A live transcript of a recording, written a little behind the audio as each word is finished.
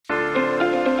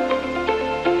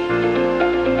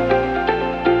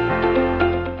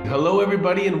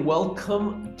everybody, and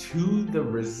welcome to the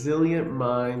Resilient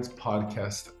Minds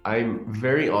podcast. I'm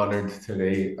very honored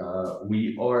today.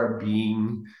 We are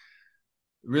being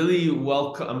really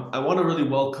welcome. I want to really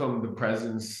welcome the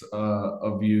presence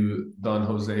of you, Don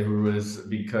Jose Ruiz,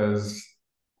 because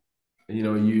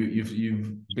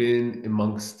you've been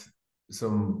amongst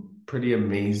some pretty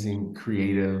amazing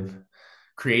creatives,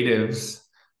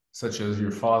 such as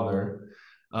your father,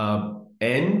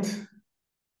 and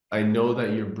I know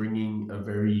that you're bringing a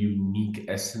very unique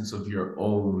essence of your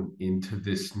own into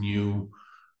this new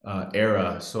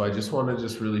era. So I just want to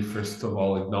just really, first of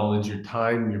all, acknowledge your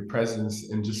time, your presence,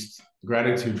 and just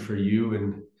gratitude for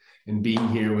you and being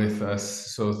here with us.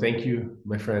 So thank you,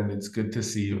 my friend. It's good to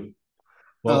see you.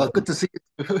 Welcome. Good to see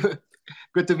you.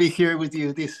 Good to be here with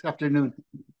you this afternoon.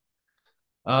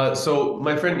 So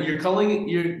my friend, you're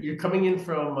coming in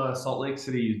from Salt Lake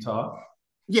City, Utah.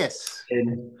 Yes.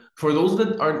 And for those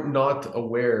that are not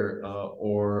aware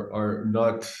or are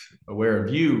not aware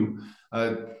of you,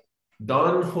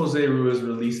 Don Jose Ruiz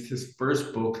released his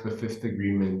first book, The Fifth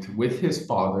Agreement, with his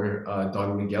father,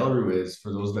 Don Miguel Ruiz,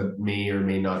 for those that may or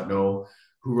may not know,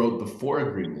 who wrote the Four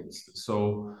Agreements.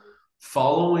 So,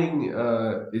 following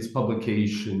its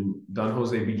publication, Don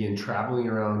Jose began traveling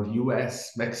around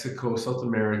US, Mexico, South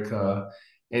America,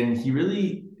 and he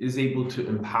really is able to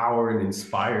empower and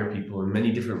inspire people in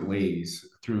many different ways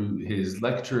through his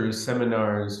lectures,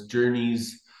 seminars,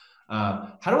 journeys.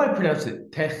 How do I pronounce it?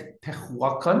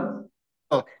 Tehuacan?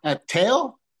 Oh,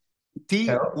 tail, Tel?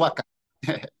 Tihuacan.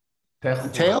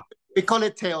 Tehuacan. Tail, we call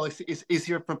it tail. Is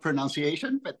easier for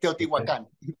pronunciation, but Teotihuacan.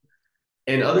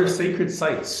 And other sacred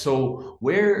sites. So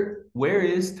where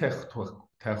is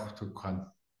Tehuacan?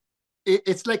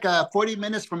 It's like 40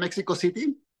 minutes from Mexico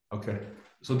City. Okay.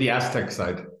 So the Aztec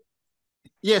side.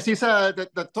 Yes, it's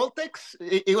the Toltecs.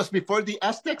 It was before the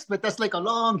Aztecs, but that's like a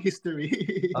long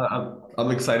history.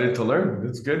 I'm excited to learn.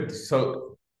 It's good.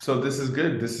 So this is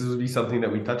good. This will be something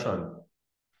that we touch on.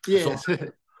 So Yes.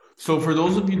 so for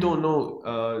those of you who don't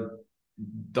know,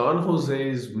 Don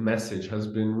Jose's message has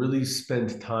been really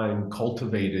spent time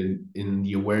cultivated in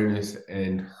the awareness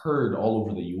and heard all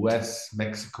over the US,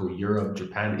 Mexico, Europe,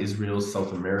 Japan, Israel,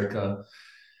 South America.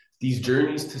 These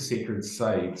journeys to sacred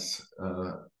sites,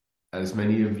 as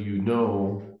many of you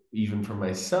know, even for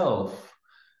myself,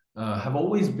 have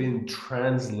always been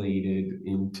translated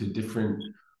into different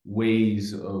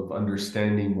ways of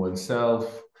understanding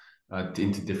oneself,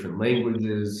 into different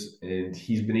languages. And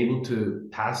he's been able to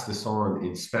pass this on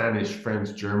in Spanish,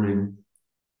 French, German.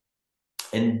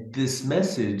 And this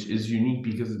message is unique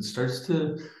because it starts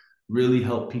to really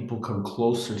help people come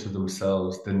closer to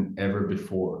themselves than ever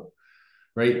before,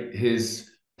 right? His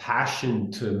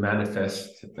passion to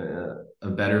manifest a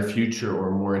better future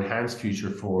or more enhanced future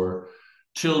for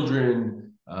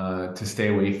children, to stay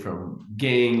away from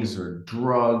gangs or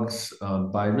drugs,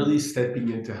 by really stepping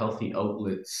into healthy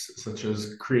outlets such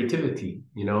as creativity,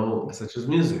 such as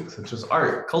music, such as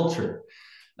art, culture.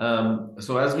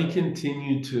 So as we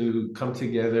continue to come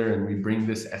together and we bring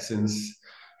this essence,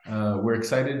 we're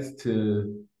excited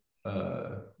to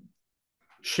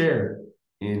share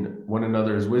in one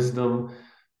another's wisdom.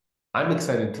 I'm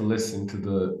excited to listen to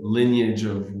the lineage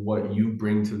of what you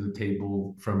bring to the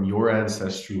table from your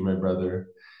ancestry, my brother,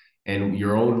 and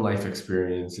your own life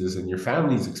experiences and your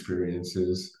family's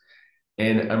experiences.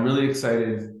 And I'm really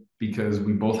excited because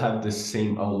we both have this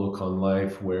same outlook on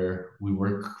life where we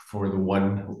work for the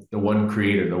one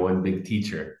creator, the one big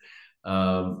teacher.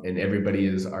 And everybody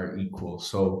is our equal.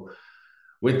 So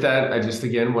with that, I just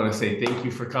again want to say thank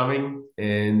you for coming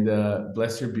and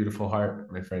bless your beautiful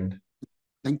heart, my friend.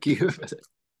 Thank you.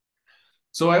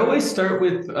 So I always start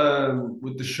with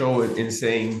the show in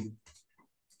saying,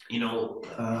 you know,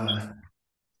 uh,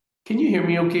 can you hear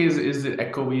me okay? Is it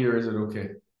echoey or is it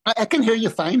okay? I can hear you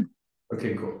fine.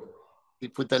 Okay, cool. You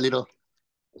put a little.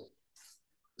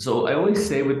 So I always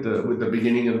say with the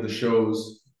beginning of the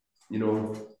shows, you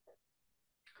know,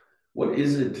 what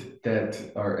is it that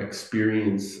our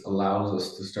experience allows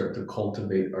us to start to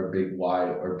cultivate our big why,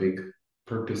 our big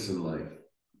purpose in life?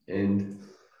 And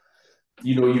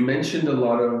you mentioned a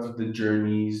lot of the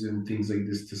journeys and things like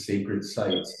this to sacred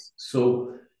sites.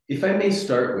 So, if I may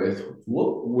start with,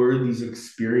 what were these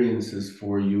experiences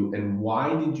for you, and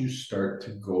why did you start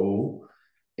to go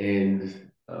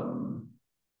and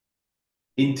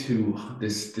into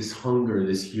this hunger,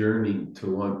 this yearning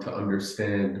to want to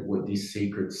understand what these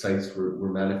sacred sites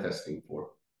were manifesting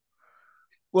for?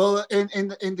 Well, in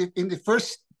the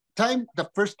first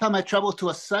time I traveled to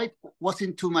a site was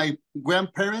into my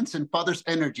grandparents and father's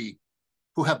energy,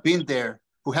 who have been there,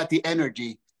 who had the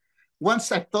energy.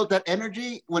 once I felt that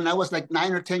energy when I was like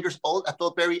 9 or 10 years old, I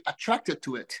felt very attracted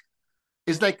to it.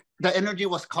 It's like the energy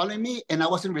was calling me and I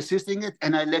wasn't resisting it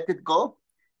and I let it go.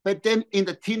 But then in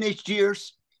the teenage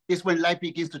years is when life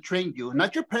begins to train you,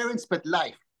 not your parents, but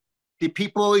life. The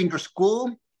people in your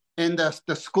school and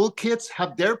the school kids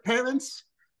have their parents,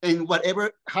 and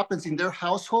whatever happens in their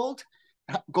household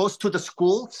goes to the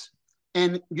schools.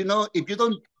 And, you know, if you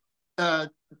don't uh,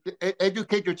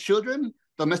 educate your children,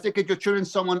 domesticate your children,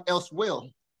 someone else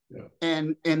will. Yeah.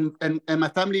 And my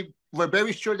family were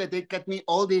very sure that they got me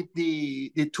all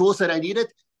the tools that I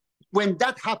needed. When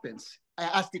that happens, I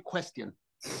ask the question.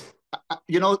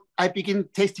 You know, I begin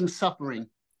tasting suffering.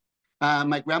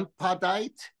 My grandpa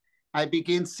died. I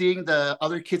begin seeing the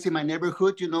other kids in my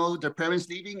neighborhood, you know, their parents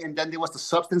leaving, and then there was the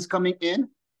substance coming in.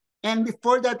 And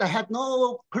before that, I had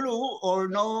no clue or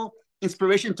no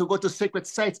inspiration to go to sacred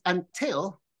sites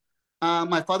until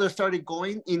my father started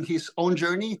going in his own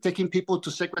journey, taking people to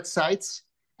sacred sites.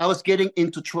 I was getting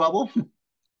into trouble.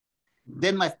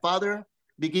 Then my father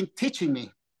began teaching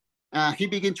me. He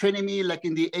began training me like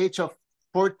in the age of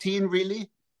 14, really,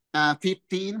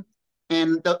 15.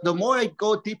 And the more I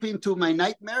go deep into my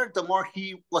nightmare, the more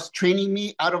he was training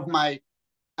me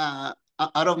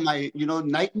you know,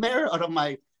 nightmare, out of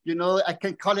my, you know, I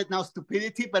can call it now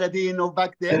stupidity, but I didn't know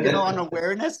back then, you know,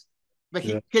 unawareness. But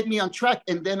he get me on track.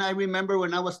 And then I remember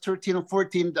when I was 13 or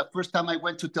 14, the first time I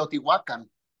went to Teotihuacan,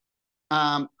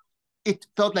 it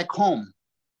felt like home.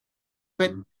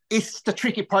 But it's the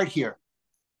tricky part here.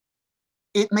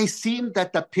 It may seem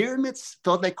that the pyramids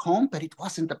felt like home, but it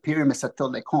wasn't the pyramids that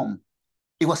felt like home.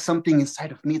 It was something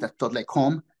inside of me that felt like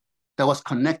home, that was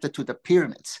connected to the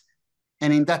pyramids.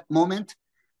 And in that moment,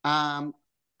 I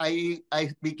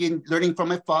began learning from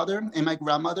my father and my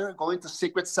grandmother, going to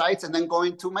secret sites and then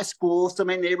going to my schools, to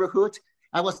my neighborhood.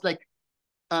 I was like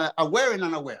aware and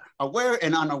unaware, aware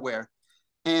and unaware.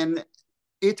 And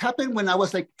it happened when I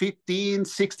was like 15,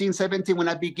 16, 17, when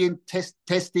I began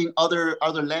testing other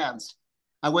lands.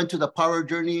 I went to the power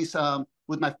journeys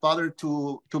with my father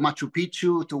to Machu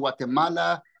Picchu, to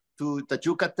Guatemala, to the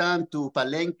Yucatan, to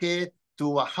Palenque,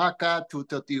 to Oaxaca, to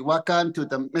Teotihuacan, to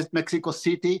the Mexico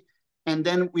City. And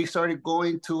then we started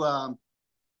going to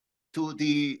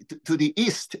the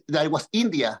east, that was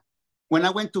India. When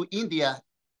I went to India,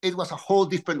 it was a whole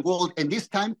different world. And this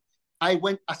time I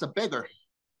went as a beggar,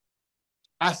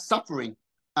 as suffering.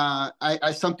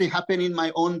 Something happened in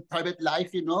my own private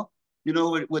life, you know,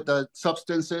 with the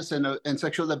substances and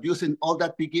sexual abuse and all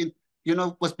that began, you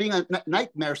know, was being a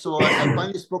nightmare. So I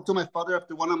finally spoke to my father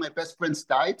after one of my best friends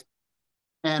died.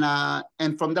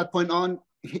 And from that point on,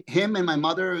 him and my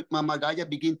mother, Mama Gaya,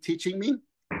 began teaching me.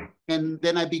 And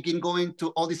then I began going to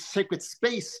all this sacred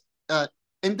space.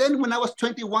 And then when I was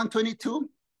 21, 22,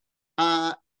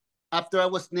 after I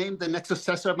was named the next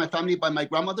successor of my family by my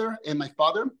grandmother and my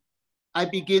father, I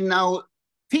began now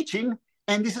teaching.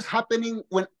 And this is happening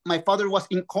when my father was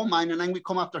in coma, and then we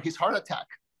come after his heart attack.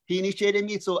 He initiated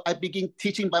me, so I began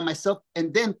teaching by myself.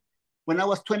 And then when I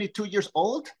was 22 years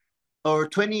old, or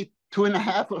 22 and a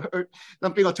half, or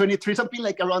something, or 23, something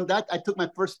like around that, I took my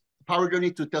first power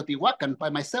journey to Teotihuacan by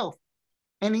myself.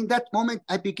 And in that moment,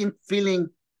 I began feeling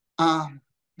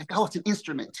like I was an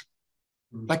instrument,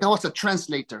 like I was a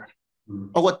translator,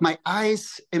 or what my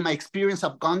eyes and my experience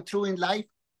have gone through in life.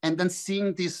 And then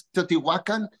seeing this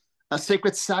Teotihuacan, a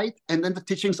sacred site, and then the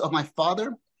teachings of my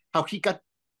father, how he got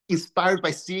inspired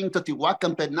by seeing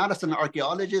Teotihuacan, but not as an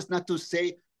archaeologist, not to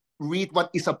say, read what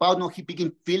it's about. No, he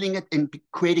began feeling it and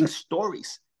creating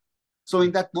stories. So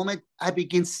in that moment, I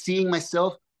began seeing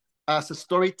myself as a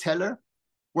storyteller,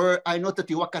 where I know that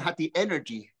Teotihuacan had the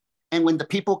energy. And when the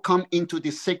people come into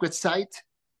this sacred site,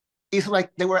 it's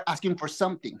like they were asking for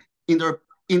something in their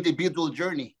individual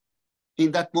journey.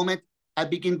 In that moment, I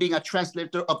began being a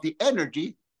translator of the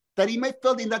energy that he may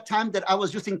felt in that time that I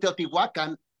was using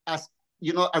Teotihuacan as,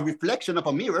 you know, a reflection of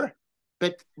a mirror.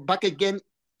 But back again,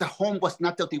 the home was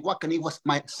not Teotihuacan, it was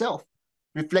myself,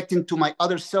 reflecting to my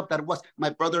other self that was my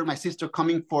brother, my sister,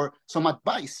 coming for some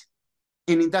advice.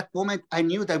 And in that moment, I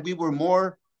knew that we were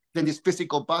more than this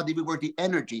physical body, we were the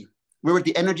energy. We were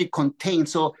the energy contained.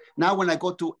 So now when I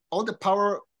go to all the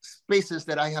power spaces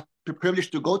that I have the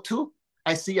privilege to go to,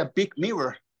 I see a big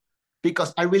mirror,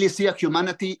 because I really see a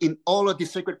humanity in all of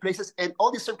these sacred places. And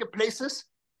all these sacred places,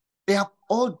 they have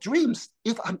all dreams,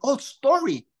 if an old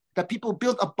story that people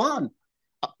build upon,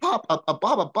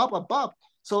 above.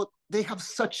 So they have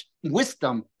such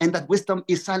wisdom, and that wisdom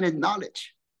is silent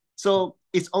knowledge. So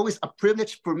it's always a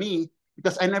privilege for me,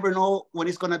 because I never know when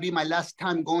it's going to be my last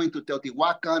time going to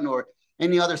Teotihuacan or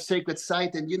any other sacred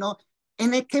site. And, you know,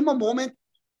 and it came a moment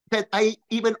that I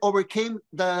even overcame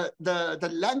the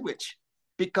language,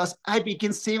 because I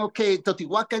begin saying, okay,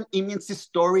 Teotihuacan, it means this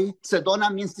story.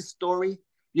 Sedona means this story.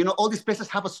 You know, all these places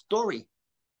have a story.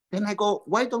 Then I go,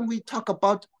 why don't we talk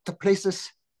about the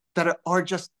places that are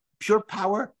just pure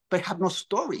power, but have no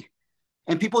story?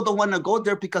 And people don't want to go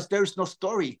there because there is no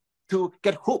story to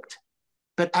get hooked.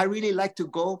 But I really like to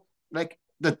go, like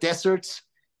the deserts.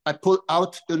 I pull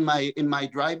out in my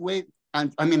driveway,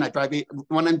 and I mean, I drive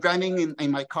when I'm driving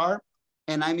in my car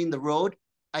and I'm in the road.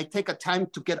 I take a time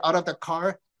to get out of the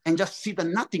car and just see the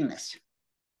nothingness,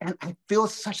 and I feel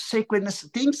such sacredness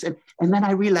things. And then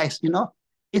I realize, you know,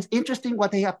 it's interesting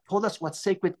what they have told us what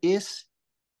sacred is,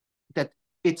 that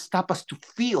it stops us to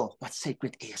feel what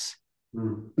sacred is.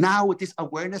 Mm. Now with this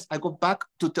awareness, I go back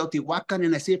to Teotihuacan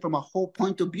and I see it from a whole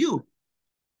point of view.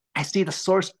 I see the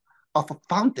source of a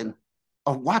fountain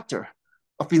of water,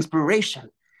 of inspiration.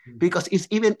 Mm. Because it's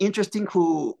even interesting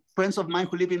who friends of mine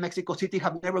who live in Mexico City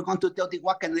have never gone to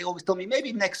Teotihuacan. They always tell me,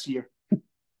 maybe next year.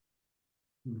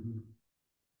 Mm-hmm.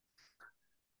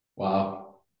 Wow.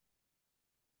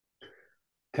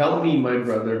 Tell me, my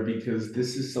brother, because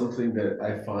this is something that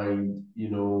I find, you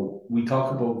know, we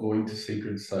talk about going to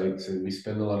sacred sites and we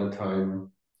spend a lot of time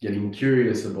getting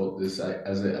curious about this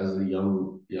as a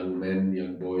young men,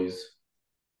 young boys.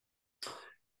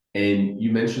 And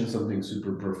you mentioned something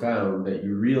super profound, that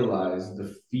you realize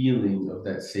the feeling of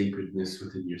that sacredness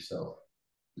within yourself.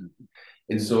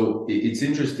 And so it's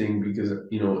interesting because,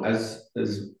 you know, as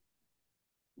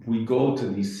we go to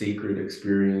these sacred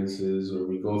experiences, or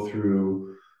we go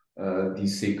through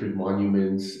these sacred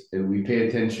monuments, and we pay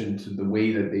attention to the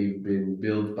way that they've been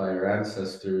built by our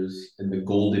ancestors and the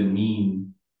golden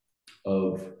mean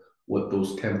of what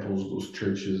those temples, those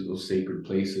churches, those sacred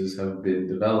places have been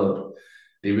developed.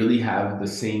 They really have the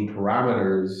same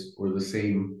parameters or the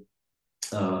same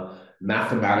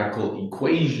mathematical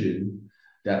equation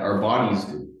that our bodies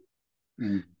do.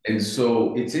 Mm. And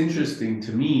so it's interesting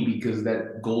to me because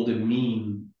that golden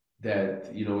mean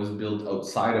that, you know, is built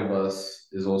outside of us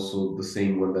is also the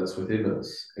same one that's within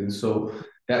us. And so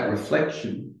that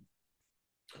reflection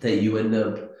that you end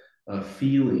up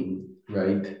feeling,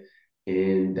 right,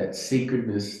 and that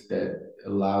sacredness that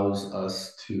allows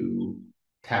us to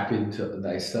tap into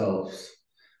thyself.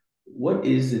 What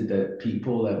is it that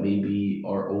people that maybe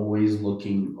are always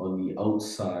looking on the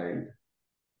outside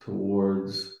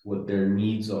towards what their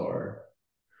needs are,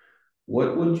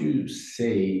 what would you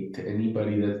say to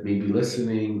anybody that may be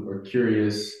listening or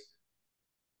curious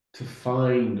to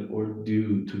find or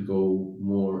do to go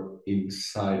more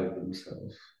inside of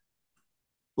themselves?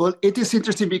 Well, it is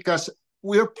interesting because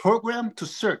we're programmed to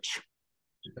search.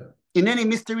 Yeah. In any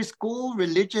mystery school,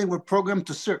 religion, we're programmed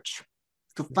to search,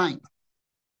 to find.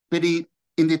 But in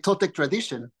the Toltec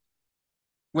tradition,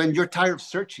 when you're tired of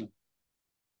searching,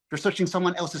 you're searching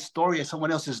someone else's story and someone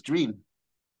else's dream,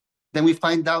 then we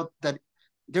find out that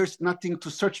there's nothing to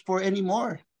search for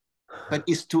anymore, but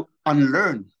is to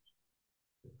unlearn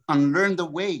the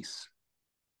ways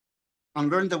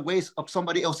of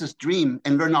somebody else's dream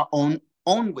and learn our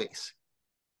own ways.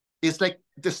 It's like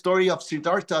the story of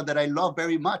Siddhartha that I love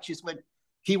very much, is when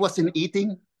he wasn't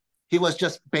eating, he was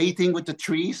just bathing with the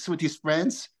trees, with his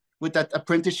friends, with that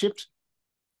apprenticeship.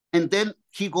 And then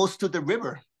he goes to the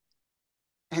river.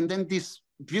 And then this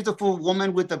beautiful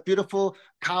woman with a beautiful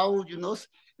cow, you know,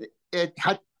 it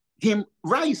had him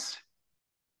rise.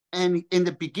 And in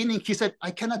the beginning, he said,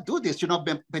 I cannot do this, you know,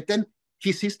 but then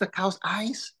he sees the cow's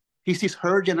eyes. He sees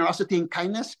her generosity and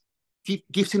kindness. He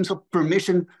gives himself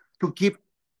permission to give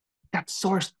that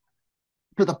source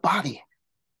to the body.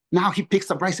 Now he picks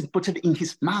up rice and puts it in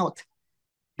his mouth.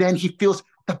 Then he feels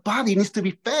the body needs to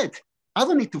be fed. I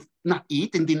don't need to not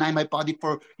eat and deny my body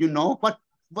for, you know, what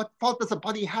fault does the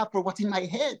body have for what's in my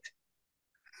head?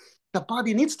 The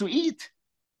body needs to eat.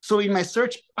 So in my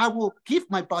search, I will give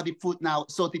my body food now.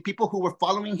 So the people who were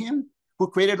following him, who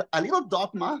created a little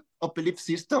dogma of belief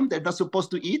system they're not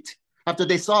supposed to eat, after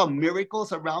they saw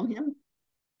miracles around him,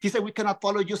 he said, we cannot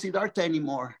follow you, Siddhartha,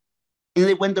 anymore. And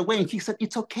they went away, and he said,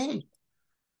 it's okay.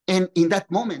 And in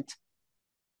that moment,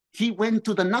 he went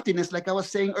to the nothingness, like I was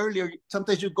saying earlier.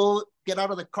 Sometimes you go, get out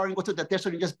of the car and go to the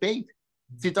desert and just bathe.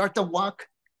 Siddhartha walked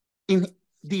in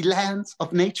the lands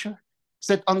of nature,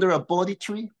 sat under a Bodhi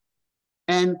tree,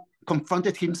 and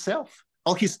confronted himself,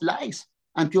 all his lies,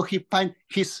 until he found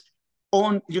his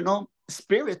own, you know,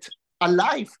 spirit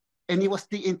alive. And it was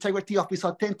the integrity of his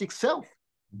authentic self.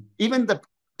 Even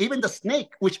the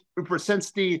snake, which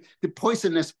represents the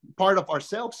poisonous part of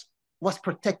ourselves, was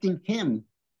protecting him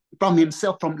from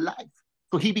himself, from life.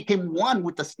 So he became one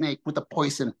with the snake, with the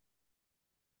poison.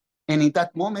 And in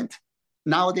that moment,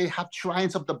 now they have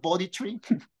shrines of the Bodhi tree.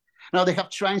 Now they have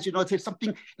shrines, there's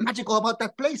something magical about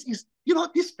that place.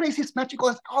 This place is magical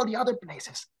as all the other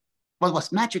places. But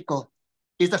what's magical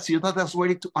is that Ciudad was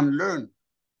ready to unlearn,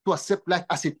 to accept life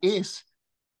as it is.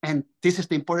 And this is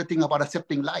the important thing about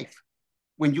accepting life.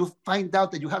 When you find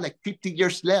out that you have like 50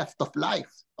 years left of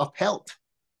life, of health,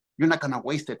 you're not going to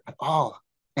waste it at all.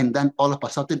 And then all of a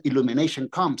sudden, illumination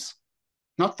comes.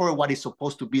 Not for what is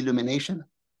supposed to be illumination,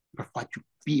 but what you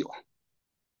feel.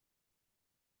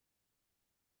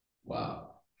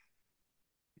 Wow.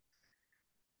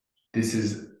 This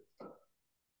is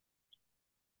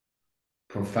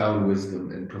profound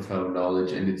wisdom and profound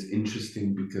knowledge. And it's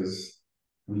interesting because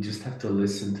we just have to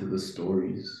listen to the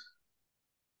stories.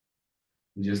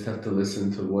 We just have to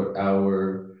listen to what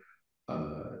our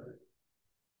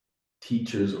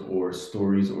teachers or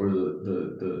stories or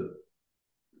the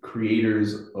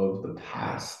creators of the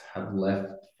past have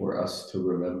left for us to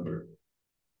remember.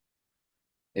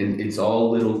 And it's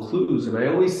all little clues. And I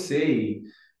always say,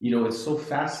 it's so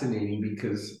fascinating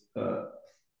because,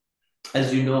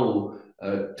 as you know,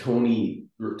 Tony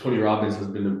Robbins has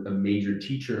been a major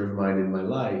teacher of mine in my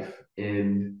life.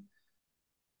 And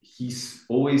he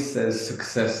always says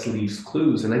success leaves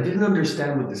clues. And I didn't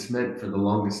understand what this meant for the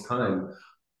longest time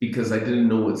because I didn't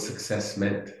know what success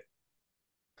meant.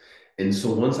 And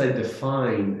so once I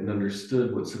defined and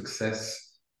understood what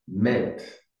success meant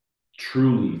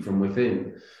truly from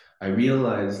within, I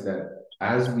realized that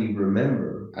as we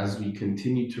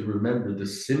continue to remember, the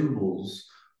symbols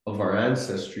of our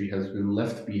ancestry has been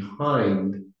left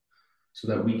behind so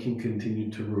that we can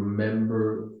continue to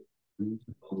remember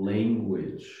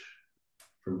language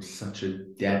from such a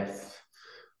depth,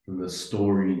 from the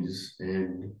stories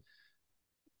and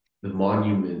the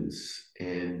monuments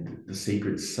and the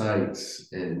sacred sites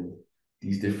and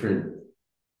these different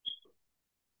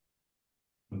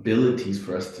abilities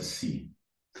for us to see.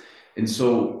 And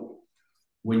so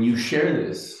when you share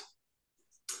this,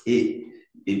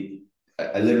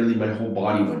 I literally, my whole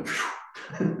body went,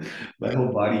 my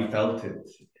whole body felt it.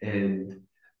 And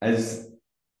as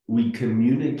we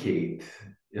communicate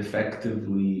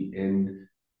effectively, and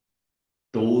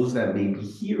those that may be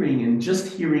hearing and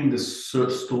just hearing the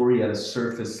story at a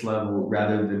surface level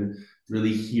rather than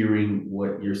really hearing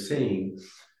what you're saying,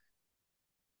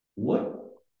 what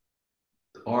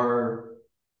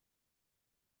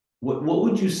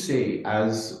would you say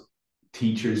as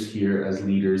teachers here, as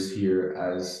leaders here,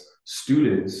 as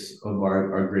students of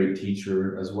our great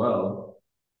teacher as well?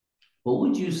 What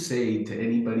would you say to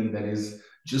anybody that is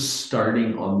just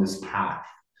starting on this path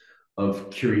of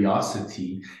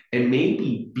curiosity? And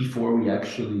maybe before we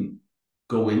actually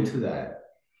go into that,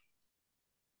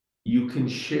 you can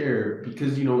share,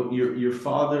 because your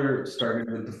father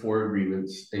started with the 4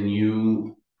 agreements and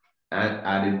you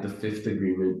added the 5th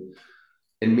agreement,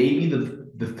 and maybe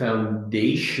the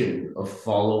foundation of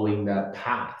following that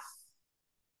path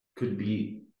could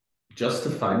be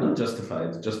not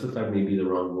justified may be the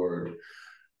wrong word,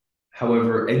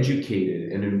 however,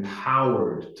 educated and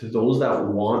empowered to those that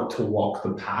want to walk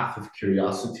the path of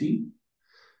curiosity,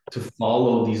 to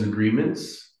follow these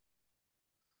agreements,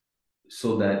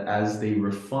 so that as they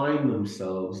refine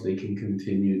themselves, they can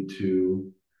continue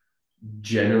to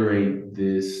generate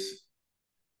this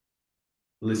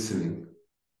listening.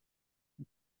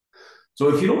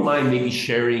 So if you don't mind maybe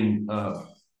sharing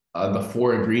the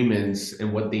 4 agreements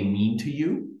and what they mean to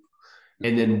you,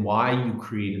 and then why you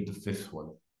created the 5th one.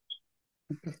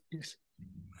 Yes.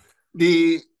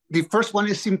 The first one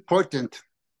is important.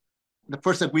 The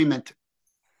first agreement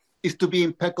is to be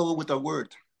impeccable with our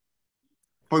word.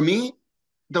 For me,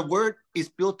 the word is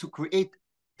built to create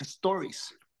the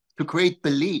stories, to create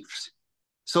beliefs.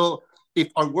 So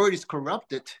if our word is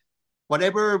corrupted,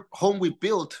 whatever home we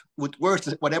build with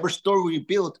words, whatever story we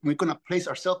build, we're going to place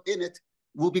ourselves in it,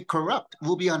 will be corrupt,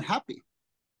 will be unhappy,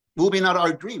 will be not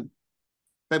our dream.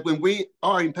 But when we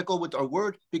are impeccable with our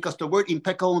word, because the word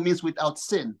impeccable means without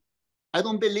sin. I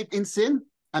don't believe in sin.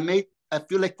 I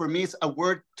feel like for me, it's a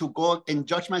word to go and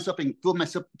judge myself and feel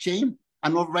myself shame. I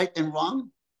know right and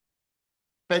wrong.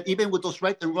 But even with those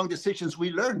right and wrong decisions,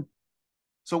 we learn.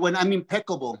 So when I'm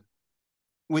impeccable,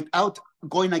 without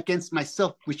going against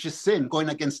myself, which is sin, going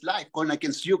against life, going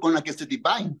against you, going against the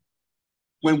divine,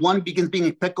 when one begins being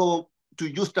impeccable to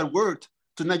use that word,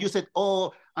 to not use it,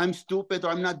 oh, I'm stupid,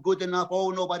 or I'm not good enough,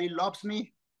 oh, nobody loves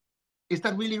me. Is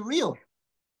that really real?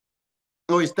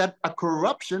 Or is that a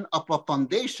corruption of a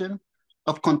foundation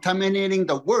of contaminating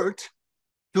the word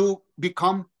to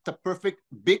become the perfect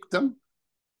victim,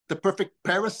 the perfect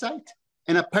parasite?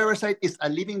 And a parasite is a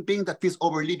living being that feeds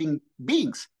over living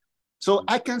beings. So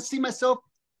I can see myself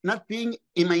not being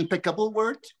in my impeccable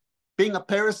word, being a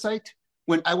parasite,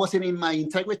 when I wasn't in my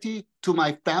integrity to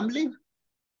my family,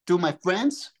 to my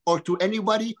friends, or to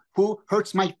anybody who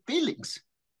hurts my feelings.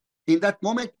 In that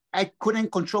moment, I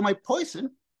couldn't control my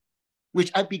poison,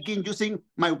 which I begin using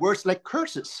my words like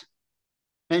curses.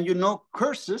 And you know,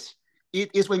 curses, it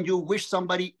is when you wish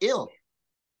somebody ill.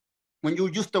 When you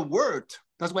use the word,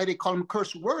 that's why they call them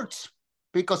curse words.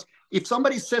 Because if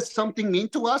somebody says something mean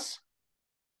to us,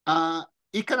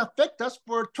 it can affect us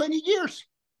for 20 years.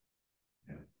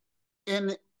 Yeah.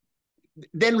 And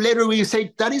then later we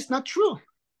say, that is not true.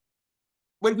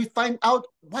 When we find out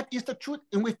what is the truth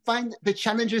and we find the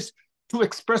challenges to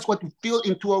express what we feel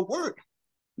into a word.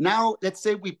 Now, let's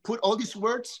say we put all these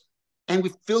words and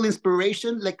we feel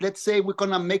inspiration. Like, let's say we're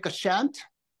going to make a chant.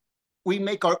 We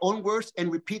make our own words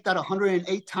and repeat that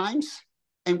 108 times.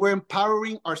 And we're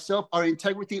empowering ourselves, our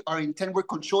integrity, our intent. We're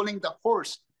controlling the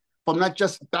horse from not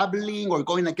just babbling or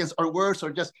going against our words or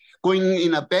just going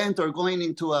in a bend or going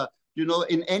into a, you know,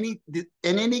 in any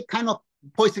kind of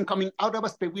poison coming out of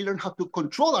us, but we learn how to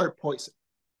control our poison.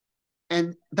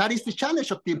 And that is the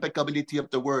challenge of the impeccability of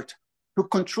the word, to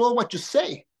control what you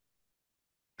say,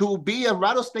 to be a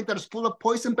rattlesnake that is full of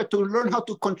poison, but to learn how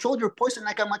to control your poison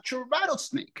like a mature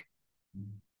rattlesnake.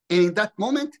 And in that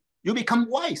moment, you become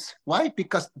wise. Why?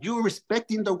 Because you're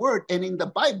respecting the word. And in the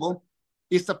Bible,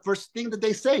 it's the first thing that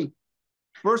they say.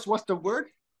 First was the word,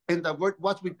 and the word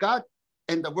was with God,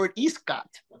 and the word is God.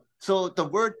 So the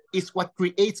word is what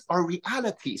creates our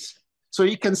realities. So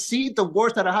you can see the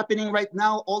wars that are happening right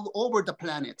now all over the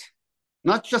planet.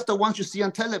 Not just the ones you see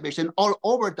on television, all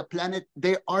over the planet,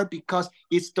 they are because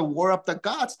it's the war of the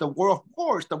gods, the war of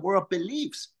wars, the war of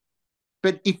beliefs.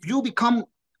 But if you become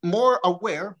more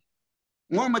aware,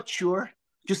 more mature,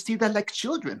 you see that like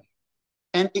children.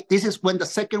 And this is when the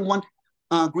second one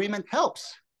agreement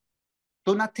helps.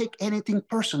 Do not take anything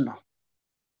personal,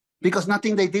 because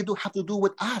nothing they did have to do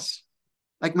with us.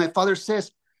 Like my father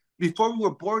says, before we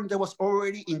were born, there was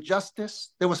already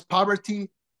injustice, there was poverty,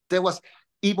 there was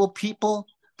evil people,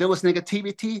 there was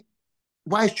negativity.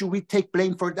 Why should we take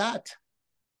blame for that?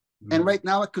 And right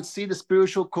now I could see the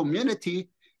spiritual community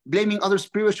blaming other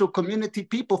spiritual community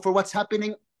people for what's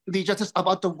happening, the justice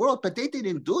about the world, but they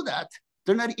didn't do that.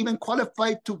 They're not even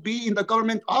qualified to be in the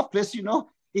government office, you know.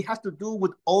 It has to do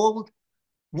with old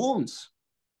wounds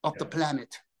of the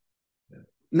planet. Yeah.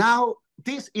 Now,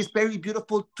 this is very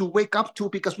beautiful to wake up to,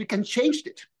 because we can change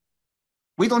it.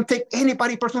 We don't take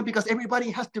anybody personal, because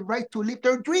everybody has the right to live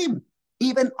their dream,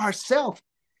 even ourselves.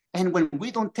 And when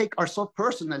we don't take ourselves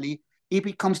personally, it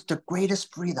becomes the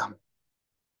greatest freedom.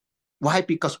 Why?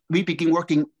 Because we begin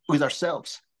working with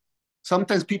ourselves.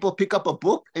 Sometimes people pick up a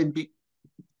book and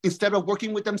instead of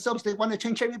working with themselves, they want to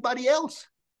change everybody else.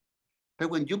 But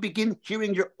when you begin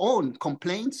hearing your own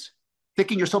complaints,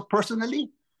 taking yourself personally,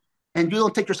 and you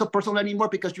don't take yourself personal anymore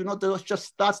because you know those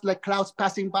just thoughts like clouds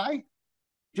passing by,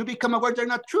 you become aware they're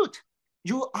not truth.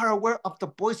 You are aware of the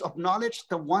voice of knowledge,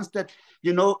 the ones that,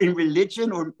 you know, in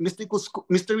religion or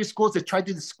mystery schools, they try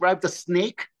to describe the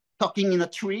snake talking in a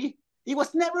tree. It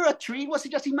was never a tree. It was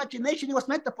just imagination. It was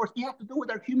metaphors. It had to do with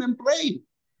our human brain.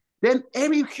 Then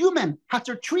every human has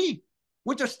their tree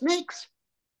with their snakes.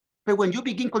 But when you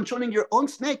begin controlling your own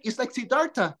snake, it's like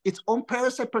Siddhartha. Its own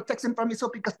parasite protects him from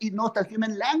itself because it knows the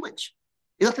human language.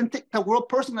 It doesn't take the world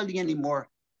personally anymore.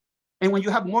 And when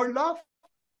you have more love,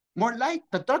 more light,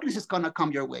 the darkness is going to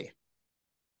come your way.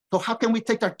 So how can we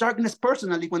take their darkness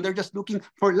personally when they're just looking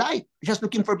for light, just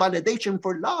looking for validation,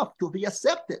 for love, to be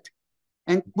accepted?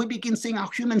 And we begin seeing how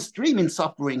humans dream in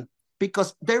suffering,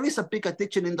 because there is a big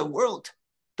addiction in the world.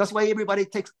 That's why everybody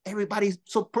takes everybody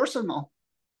so personal.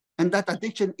 And that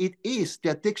addiction, it is the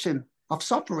addiction of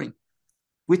suffering.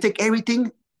 We take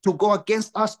everything to go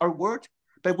against us, our word.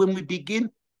 But when we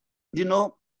begin, you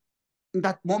know, in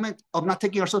that moment of not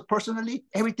taking ourselves personally,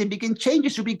 everything begin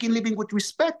changes. You begin living with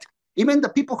respect. Even the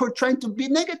people who are trying to be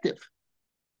negative.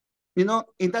 You know,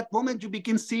 in that moment, you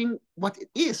begin seeing what it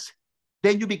is.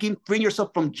 Then you begin freeing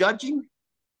yourself from judging,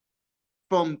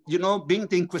 from, you know, being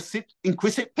the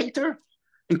inquisitor,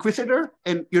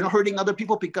 and you're not hurting other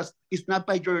people because it's not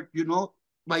by your, you know,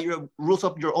 by your rules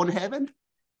of your own heaven.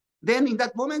 Then in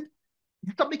that moment,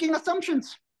 you stop making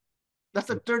assumptions. That's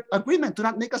the third agreement, to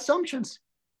not make assumptions,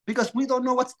 because we don't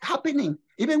know what's happening.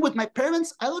 Even with my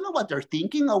parents, I don't know what they're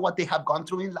thinking or what they have gone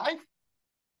through in life.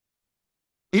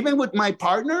 Even with my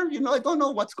partner, you know, I don't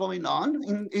know what's going on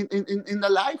in the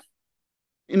life.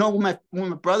 You know, with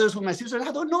my brothers, with my sisters,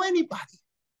 I don't know anybody,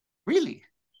 really.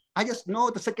 I just know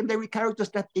the secondary characters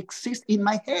that exist in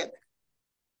my head.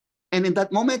 And in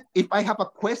that moment, if I have a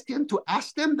question to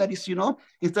ask them, that is, you know,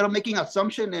 instead of making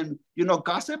assumption and, you know,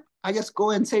 gossip, I just go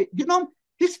and say, you know,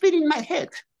 he's fitting my head.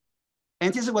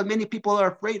 And this is what many people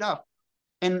are afraid of.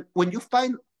 And when you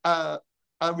find a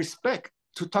respect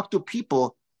to talk to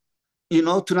people, to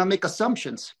not make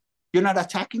assumptions, you're not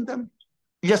attacking them.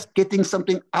 You're just getting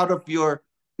something out of your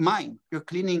mind. You're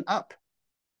cleaning up.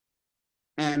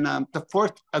 And the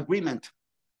fourth agreement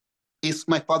is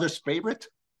my father's favorite.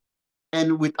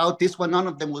 And without this one, none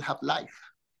of them will have life.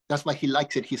 That's why he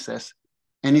likes it, he says.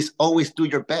 And it's always do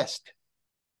your best.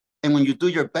 And when you do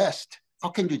your best, how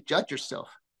can you judge yourself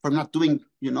for not doing,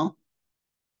 you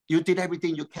did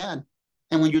everything you can.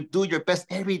 And when you do your best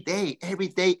every day,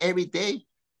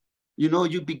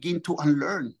 you begin to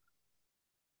unlearn.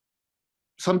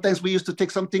 Sometimes we used to take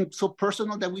something so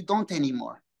personal that we don't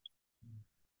anymore.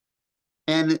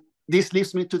 And this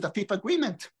leads me to the fifth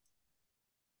agreement.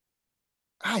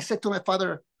 I said to my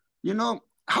father,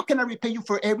 how can I repay you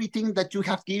for everything that you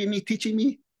have given me, teaching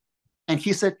me? And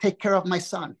he said, take care of my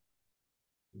son.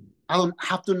 I don't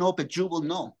have to know, but you will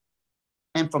know.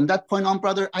 And from that point on,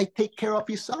 brother, I take care of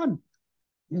his son.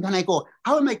 And then I go,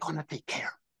 how am I going to take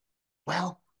care?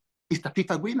 Well, it's the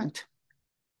fifth agreement.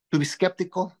 To be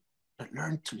skeptical, but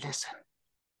learn to listen.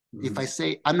 Mm-hmm. If I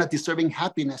say, I'm not deserving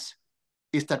happiness,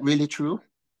 is that really true?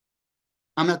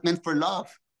 I'm not meant for love.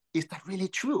 Is that really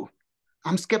true?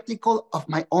 I'm skeptical of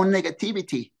my own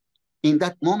negativity. In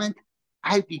that moment,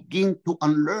 I begin to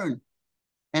unlearn.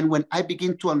 And when I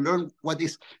begin to unlearn what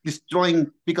is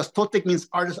destroying, because Toltec means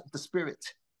artist of the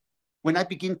spirit. When I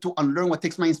begin to unlearn what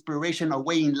takes my inspiration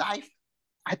away in life,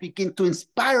 I begin to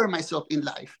inspire myself in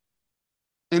life.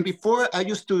 And before, I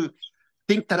used to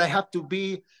think that I have to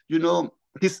be,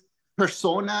 this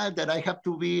persona, that I have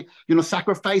to be,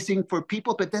 sacrificing for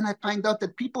people. But then I find out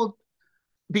that people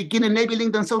begin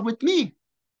enabling themselves with me.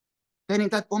 Then in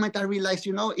that moment, I realized,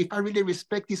 if I really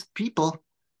respect these people,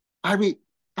 I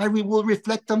will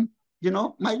reflect them,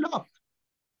 my love.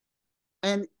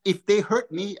 And if they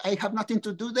hurt me, I have nothing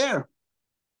to do there.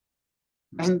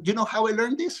 And you know how I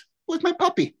learned this? With my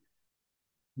puppy.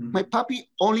 Mm-hmm. My puppy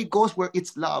only goes where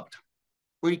it's loved,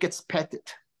 where it gets petted.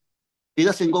 He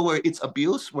doesn't go where it's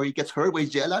abused, where he gets hurt, where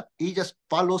he's yelled at. He just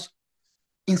follows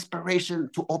inspiration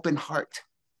to open heart.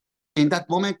 In that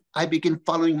moment, I begin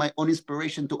following my own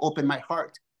inspiration to open my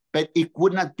heart. But it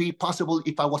would not be possible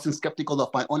if I wasn't skeptical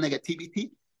of my own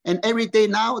negativity. And every day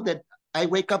now that I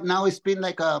wake up now, it's been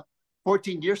like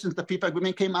 14 years since the fifth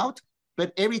agreement came out.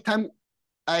 But every time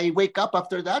I wake up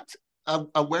after that,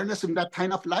 awareness in that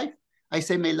kind of life, I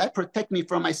say, may life protect me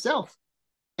from myself.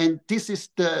 And this is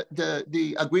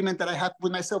the agreement that I have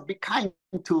with myself. Be kind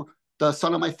to the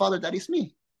son of my father, that is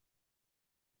me.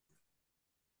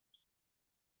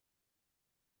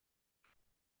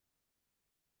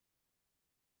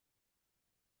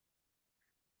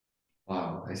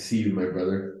 Wow, I see you, my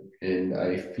brother. And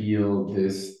I feel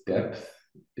this depth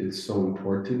is so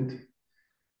important.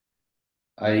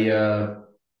 I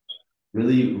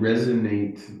really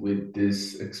resonate with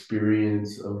this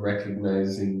experience of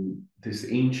recognizing this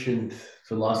ancient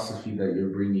philosophy that you're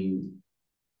bringing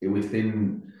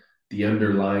within the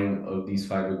underlying of these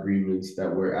five agreements that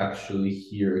we're actually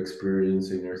here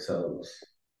experiencing ourselves.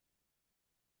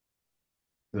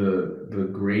 The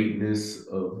greatness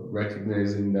of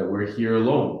recognizing that we're here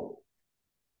alone.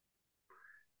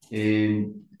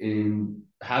 In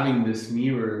having this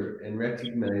mirror and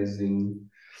recognizing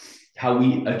how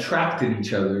we attracted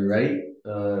each other, right?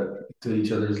 To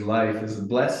each other's life is a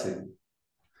blessing,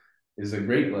 is a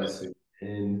great blessing.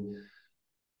 And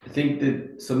I think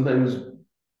that sometimes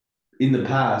in the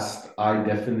past, I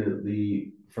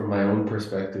definitely, from my own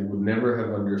perspective, would never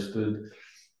have understood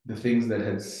the things that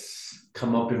had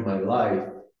come up in my life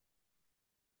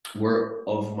were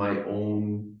of my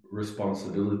own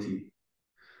responsibility,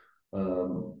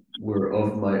 were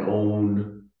of my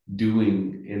own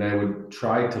doing. And I would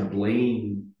try to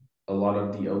blame a lot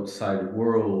of the outside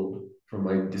world for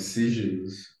my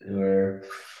decisions, where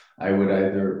I would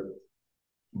either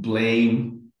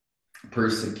blame,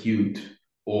 persecute,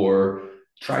 or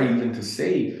try even to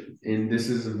save. And this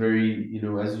is a very,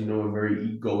 as you know, a very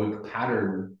egoic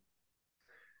pattern.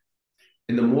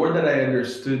 And the more that I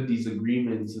understood these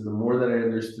agreements and the more that I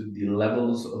understood the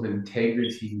levels of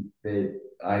integrity that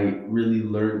I really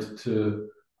learned to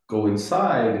go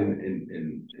inside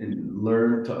and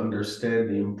learn to understand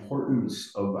the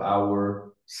importance of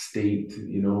our state,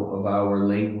 of our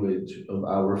language, of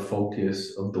our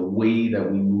focus, of the way that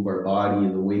we move our body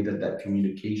and the way that that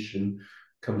communication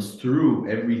comes through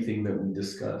everything that we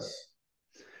discuss.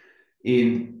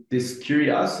 And this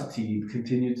curiosity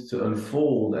continued to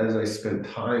unfold as I spent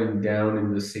time down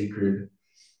in the sacred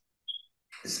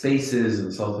spaces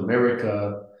in South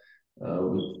America,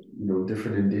 with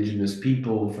different indigenous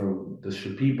people, from the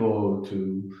Shipibo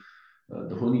to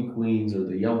the Honey Queens or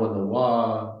the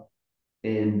Yawanawa,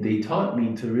 and they taught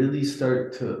me to really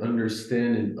start to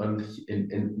understand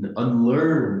and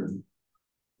unlearn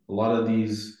a lot of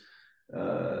these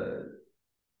uh,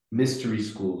 mystery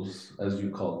schools, as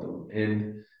you call them.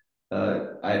 And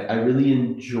I really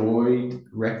enjoyed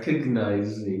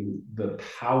recognizing the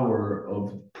power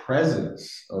of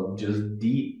presence, of just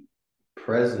deep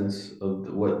presence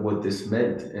of what this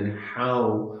meant and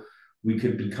how we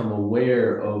could become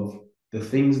aware of the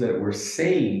things that we're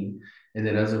saying and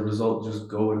then as a result just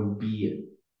go and be it.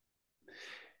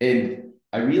 And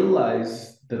I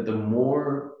realized that the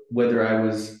more, whether I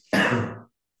was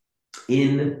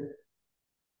in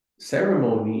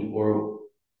ceremony or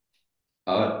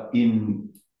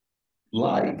in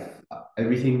life,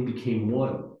 everything became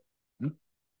one.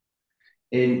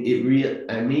 And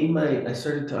I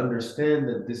started to understand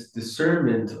that this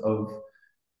discernment of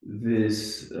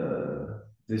this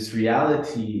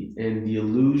reality and the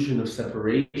illusion of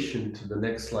separation to the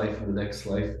next life and the next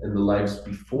life and the lives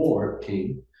before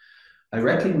came, I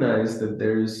recognized that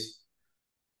there's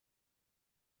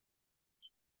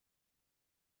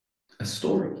a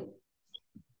story.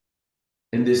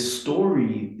 And this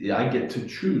story I get to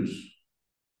choose.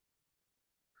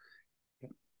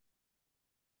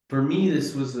 For me,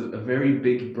 this was a very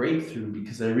big breakthrough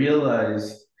because I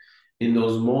realized in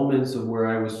those moments of where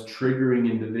I was triggering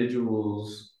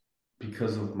individuals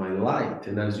because of my light,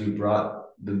 and as you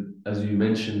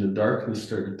mentioned, the darkness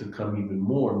started to come even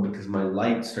more because my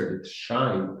light started to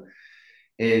shine,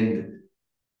 and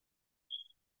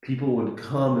people would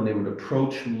come and they would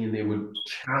approach me and they would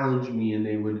challenge me and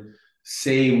they would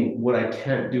say what I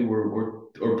can't do or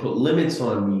put limits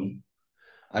on me.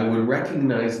 I would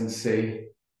recognize and say,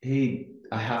 "Hey,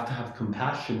 I have to have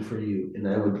compassion for you," and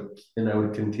I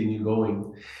would continue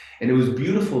going. And it was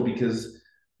beautiful because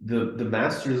the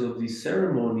masters of the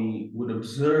ceremony would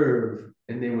observe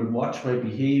and they would watch my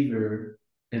behavior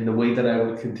and the way that I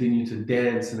would continue to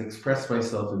dance and express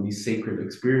myself in these sacred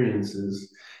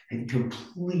experiences and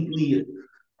completely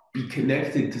be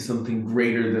connected to something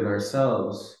greater than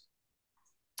ourselves.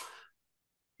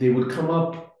 They would come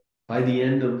up by the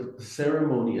end of the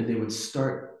ceremony and they would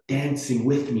start dancing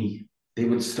with me. They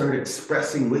would start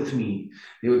expressing with me.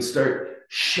 They would start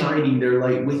shining their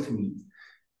light with me.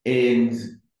 And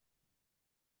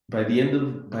by the end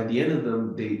of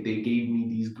them, they gave me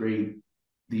these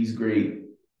great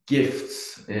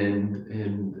gifts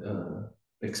and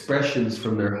expressions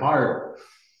from their heart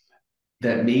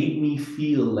that made me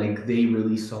feel like they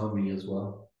really saw me as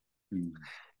well. Mm.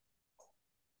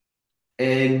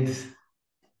 And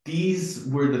these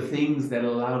were the things that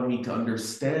allowed me to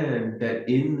understand that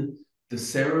in the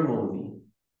ceremony,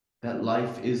 that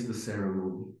life is the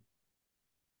ceremony.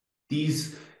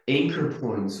 These anchor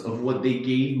points of what they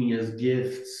gave me as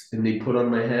gifts and they put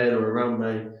on my head or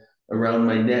around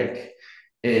my neck,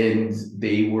 and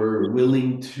they were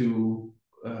willing to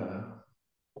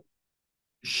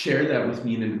share that with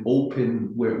me in an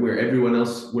open where everyone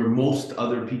else, where most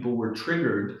other people were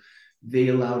triggered. They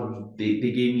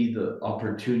gave me the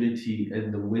opportunity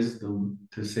and the wisdom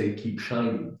to say, keep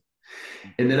shining.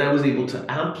 And then I was able to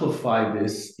amplify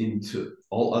this into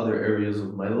all other areas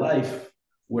of my life,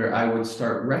 where I would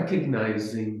start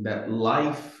recognizing that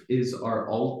life is our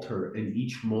altar and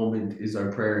each moment is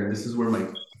our prayer. And this is where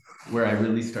I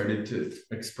really started to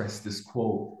express this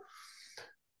quote.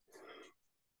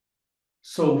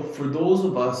 So for those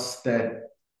of us that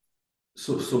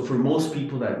so for most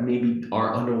people that maybe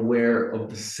are unaware of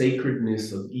the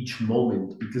sacredness of each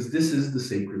moment, because this is the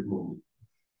sacred moment.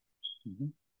 Mm-hmm.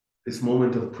 This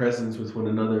moment of presence with one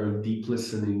another, of deep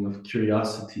listening, of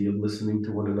curiosity, of listening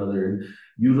to one another, and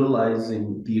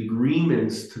utilizing the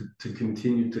agreements to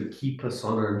continue to keep us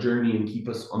on our journey and keep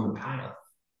us on the path.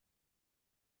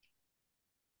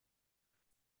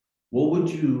 What would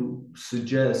you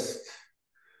suggest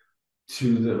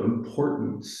to the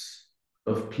importance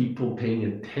of people paying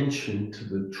attention to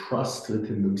the trust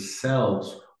within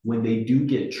themselves when they do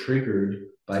get triggered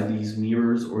by these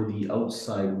mirrors or the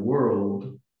outside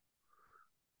world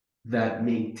that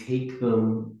may take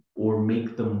them or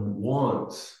make them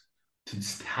want to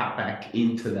tap back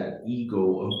into that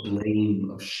ego of blame,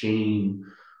 of shame,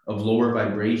 of lower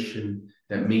vibration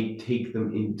that may take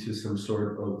them into some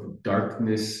sort of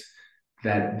darkness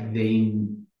that they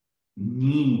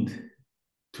need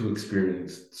to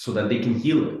experience so that they can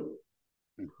heal it?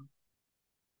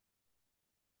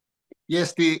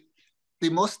 Yes, the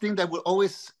most thing that will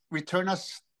always return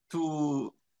us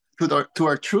to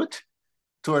our truth,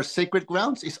 to our sacred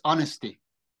grounds, is honesty.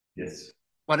 Yes.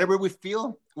 Whatever we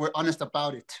feel, we're honest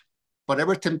about it.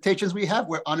 Whatever temptations we have,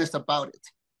 we're honest about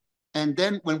it. And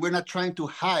then when we're not trying to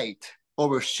hide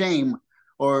over shame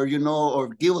or, or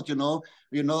guilt, I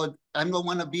don't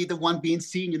want to be the one being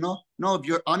seen, No, if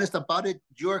you're honest about it,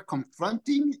 you're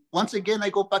confronting. Once again, I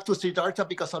go back to Siddhartha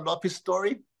because I love his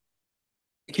story.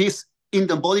 He's in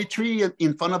the Bodhi tree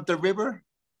in front of the river.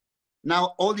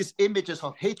 Now all these images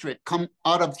of hatred come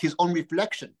out of his own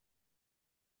reflection.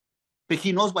 But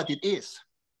he knows what it is.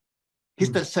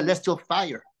 He's the celestial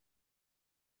fire.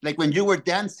 Like when you were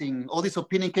dancing, all this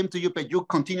opinion came to you, but you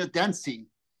continue dancing.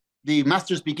 The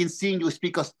masters begin seeing you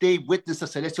because they witness a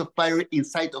celestial fire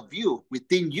inside of you,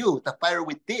 within you, the fire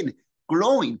within,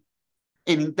 glowing.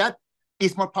 And that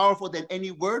is more powerful than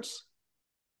any words.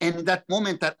 And in that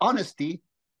moment, that honesty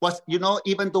was,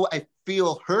 even though I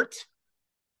feel hurt,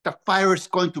 the fire is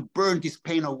going to burn this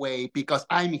pain away because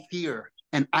I'm here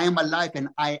and I am alive and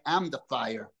I am the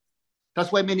fire.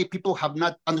 That's why many people have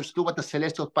not understood what the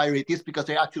celestial fire is, because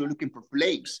they're actually looking for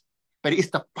flames. But it's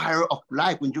the fire of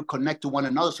life when you connect to one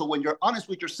another. So when you're honest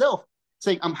with yourself,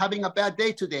 saying, I'm having a bad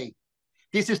day today.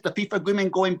 This is the fifth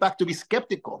agreement, going back to be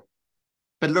skeptical,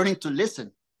 but learning to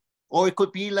listen. Or it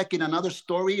could be like in another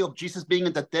story of Jesus being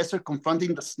in the desert,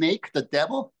 confronting the snake, the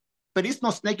devil. But it's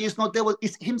no snake, it's no devil,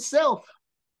 it's himself.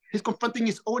 He's confronting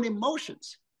his own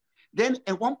emotions. Then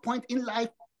at one point in life,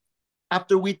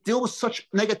 after we deal with such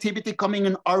negativity coming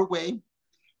in our way,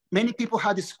 many people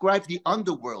have described the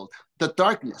underworld, the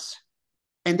darkness,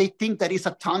 and they think that it's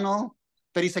a tunnel,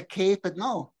 that it's a cave, but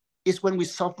no, it's when we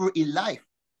suffer in life.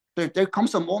 There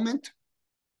comes a moment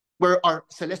where our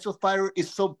celestial fire is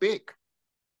so big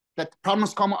that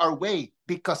problems come our way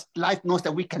because life knows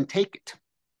that we can take it.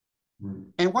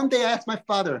 And one day I asked my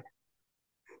father,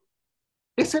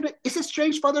 is it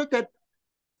strange, Father, that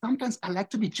sometimes I like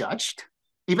to be judged,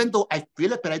 even though I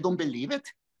feel it, but I don't believe it?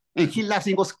 And he laughs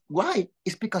and goes, why?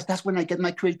 It's because that's when I get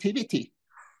my creativity,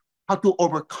 how to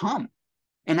overcome.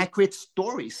 And I create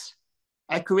stories.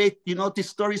 I create, these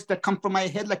stories that come from my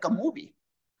head like a movie.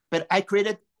 But I create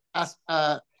it as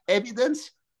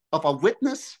evidence of a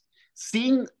witness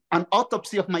seeing an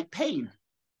autopsy of my pain,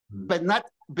 but not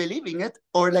believing it.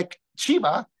 Or like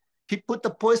Shiva, he put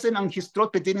the poison on his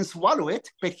throat but didn't swallow it,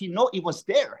 but he know it was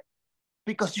there.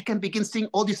 Because you can begin seeing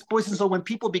all these poisons. So when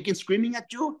people begin screaming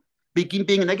at you, begin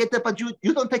being negative at you,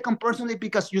 you don't take them personally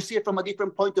because you see it from a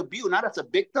different point of view, not as a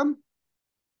victim,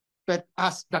 but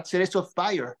as that celestial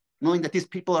fire, knowing that these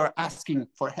people are asking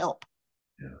for help.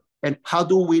 Yeah. And how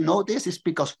do we know this? Is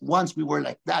because once we were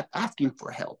like that, asking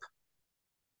for help.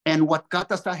 And what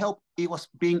got us that help, it was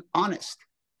being honest.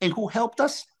 And who helped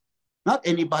us? Not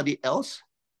anybody else.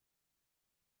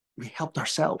 We helped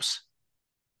ourselves.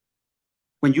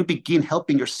 When you begin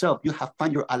helping yourself, you have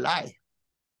found your ally,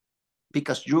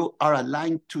 because you are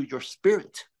aligned to your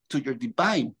spirit, to your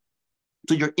divine,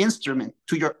 to your instrument,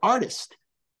 to your artist.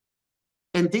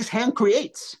 And this hand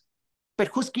creates. But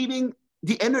who's giving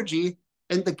the energy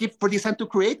and the gift for this hand to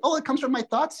create? Oh, it comes from my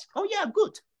thoughts. Oh, yeah,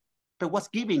 good. But what's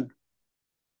giving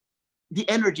the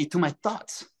energy to my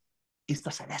thoughts is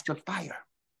the celestial fire.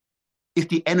 It's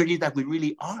the energy that we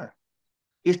really are.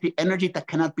 It's the energy that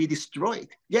cannot be destroyed.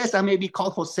 Yes, I may be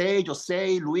called Jose,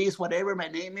 Luis, whatever my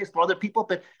name is for other people,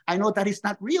 but I know that is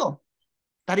not real.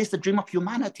 That is the dream of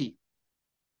humanity.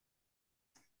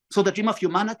 So the dream of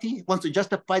humanity wants to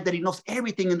justify that it knows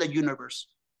everything in the universe.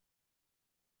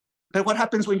 But what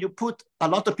happens when you put a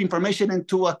lot of information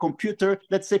into a computer,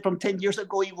 let's say from 10 years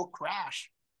ago, it will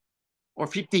crash. Or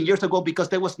 15 years ago, because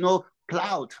there was no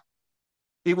cloud.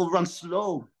 It will run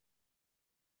slow.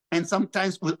 And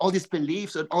sometimes with all these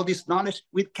beliefs and all this knowledge,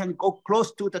 we can go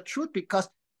close to the truth because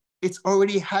it's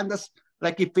already handed us,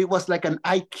 like if it was like an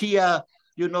IKEA,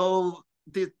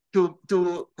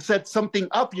 to set something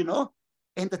up,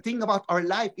 And the thing about our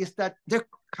life is that there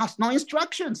has no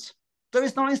instructions. There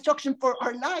is no instruction for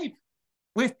our life.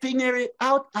 We figure it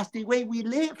out as the way we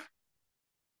live,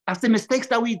 as the mistakes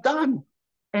that we've done.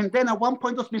 And then at one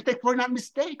point, those mistakes were not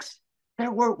mistakes. They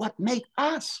were what made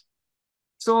us.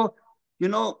 So,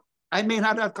 I may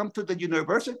not have come to the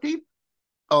university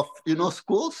of,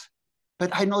 schools,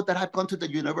 but I know that I've gone to the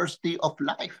university of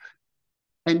life.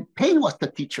 And pain was the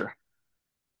teacher.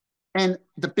 And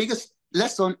the biggest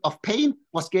lesson of pain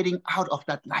was getting out of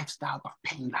that lifestyle of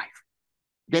pain life.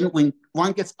 Then when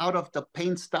one gets out of the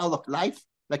pain style of life,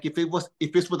 like if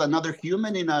it's with another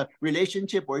human in a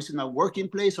relationship or it's in a working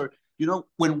place, or,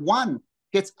 when one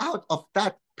gets out of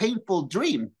that painful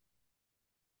dream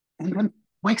and then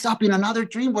wakes up in another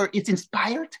dream where it's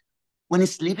inspired, when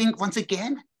it's living once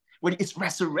again, when it's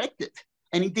resurrected,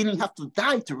 and it didn't have to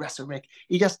die to resurrect.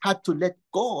 It just had to let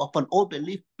go of an old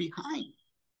belief behind.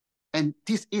 And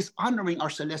this is honoring our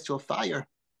celestial fire.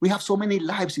 We have so many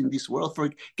lives in this world.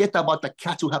 Forget about the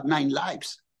cats who have 9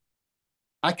 lives.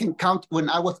 I can count when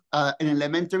I was in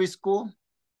elementary school,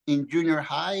 in junior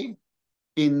high,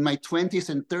 in my 20s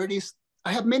and 30s.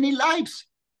 I have many lives.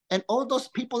 And all those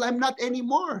people, I'm not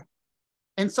anymore.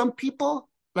 And some people,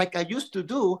 like I used to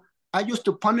do, I used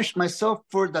to punish myself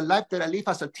for the life that I lived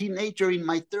as a teenager in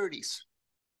my 30s.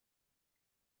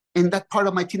 And that part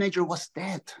of my teenager was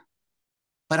dead.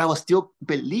 But I was still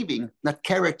believing that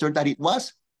character that it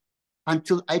was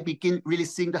until I began really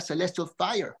seeing the celestial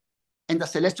fire. And the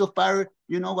celestial fire,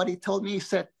 you know what he told me? He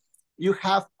said, you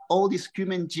have all these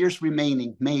human years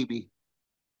remaining, maybe.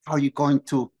 How are you going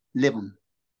to live them?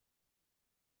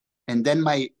 And then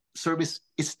my service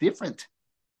is different.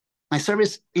 My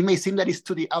service, it may seem that it's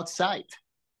to the outside,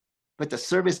 but the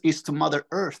service is to Mother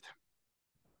Earth.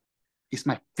 It's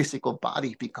my physical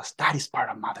body because that is part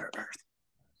of Mother Earth.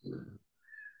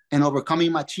 And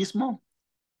overcoming machismo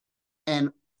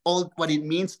and all what it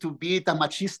means to be the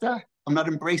machista, I'm not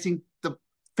embracing the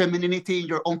femininity in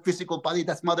your own physical body,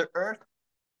 that's Mother Earth.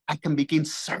 I can begin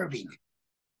serving.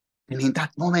 And in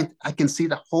that moment, I can see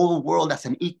the whole world as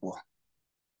an equal.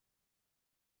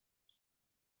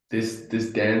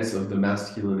 This dance of the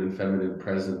masculine and feminine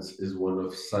presence is one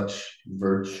of such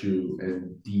virtue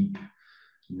and deep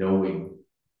knowing.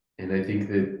 And I think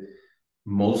that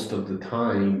most of the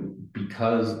time,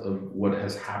 because of what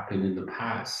has happened in the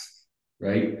past,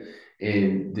 right?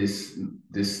 And this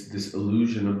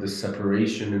illusion of the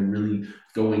separation and really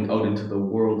going out into the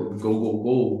world and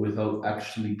go without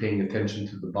actually paying attention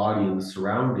to the body and the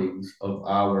surroundings of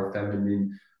our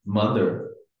feminine mother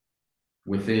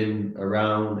within,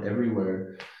 around,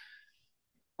 everywhere.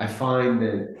 I find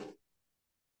that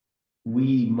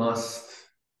we must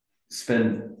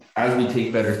spend, as we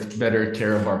take better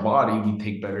care of our body, we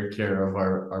take better care of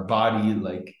our body,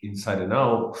 like inside and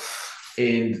out.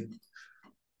 And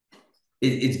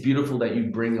it's beautiful that you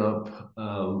bring up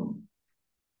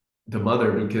the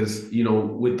mother, because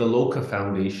with the Loka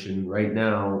Foundation right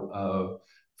now,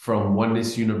 from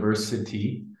Oneness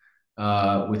University,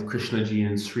 with Krishnaji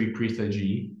and Sri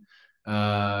Preethaji,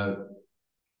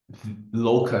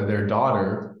 Loka, their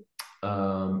daughter,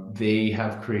 they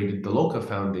have created the Loka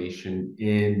Foundation,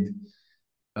 and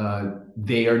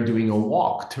they are doing a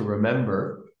walk to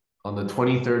remember on the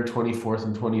 23rd, 24th,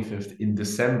 and 25th in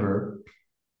December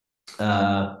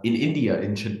in India,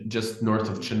 just north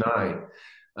of Chennai,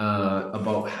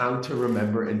 about how to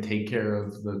remember and take care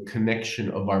of the connection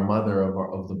of our mother,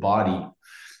 of the body,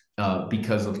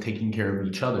 because of taking care of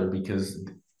each other. Because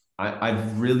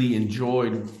I've really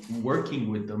enjoyed working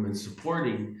with them and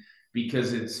supporting,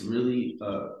 because it's really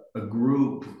a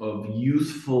group of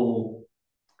youthful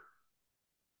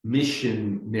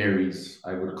missionaries,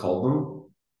 I would call them,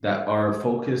 that are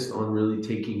focused on really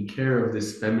taking care of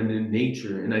this feminine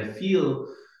nature. And I feel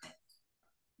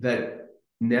that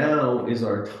now is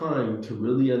our time to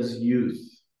really, as youth,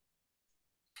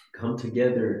 come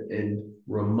together and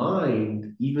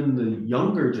remind even the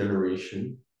younger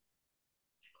generation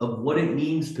of what it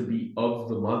means to be of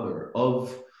the mother,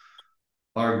 of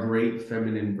our great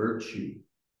feminine virtue.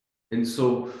 And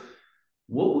so,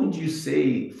 what would you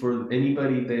say for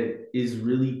anybody that is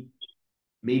really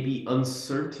maybe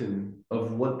uncertain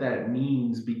of what that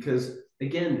means? Because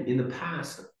again, in the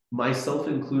past, myself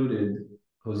included,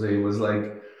 Jose, was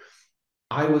like,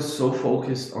 I was so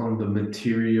focused on the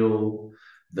material,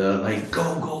 the like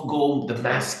go, the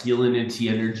masculinity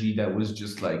energy that was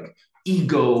just like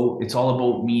ego. It's all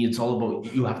about me. It's all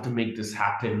about you have to make this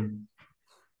happen.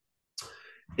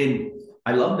 And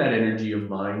I love that energy of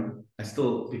mine. I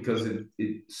still, because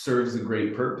it serves a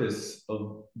great purpose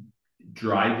of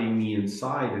driving me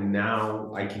inside. And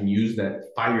now I can use that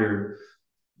fire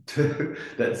to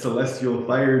that celestial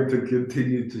fire to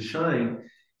continue to shine.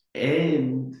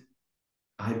 And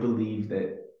I believe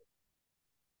that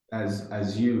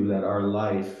as you, that our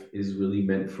life is really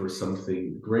meant for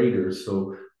something greater.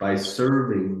 So by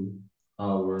serving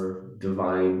our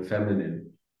divine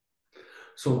feminine.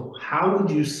 So how would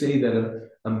you say that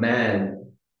a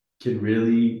man can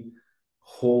really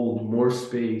hold more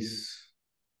space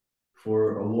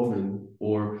for a woman,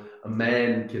 or a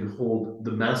man can hold,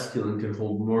 the masculine can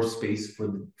hold more space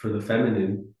for the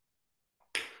feminine,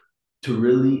 to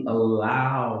really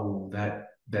allow that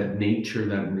nature,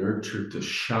 that nurture to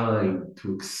shine,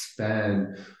 to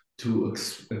expand, to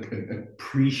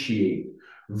appreciate,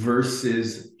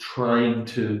 versus trying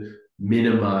to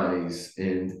minimize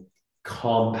and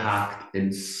compact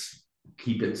and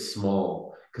keep it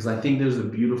small? Because I think there's a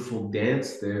beautiful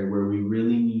dance there where we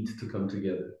really need to come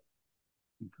together.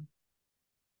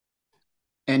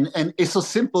 And it's so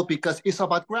simple because it's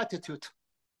about gratitude.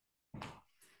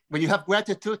 When you have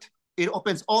gratitude, it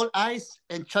opens all eyes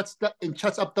and shuts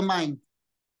up the mind.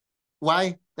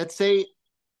 Why? Let's say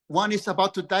one is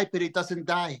about to die, but it doesn't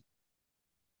die.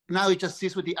 Now it just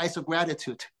sees with the eyes of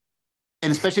gratitude,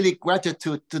 and especially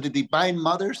gratitude to the divine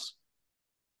mothers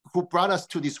who brought us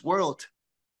to this world.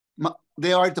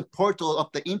 They are the portal of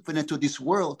the infinite to this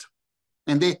world,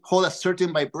 and they hold a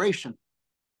certain vibration.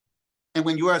 And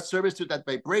when you are a service to that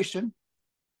vibration,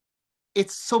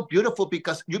 it's so beautiful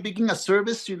because you begin a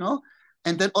service,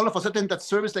 and then all of a sudden that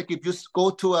service, like if you go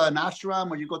to an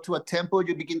ashram or you go to a temple,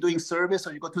 you begin doing service,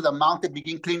 or you go to the mountain,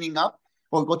 begin cleaning up,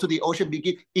 or go to the ocean,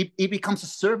 it becomes a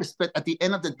service. But at the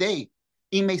end of the day,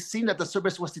 it may seem that the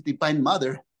service was the divine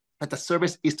mother, but the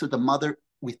service is to the mother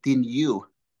within you,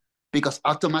 because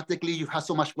automatically you have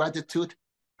so much gratitude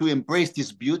to embrace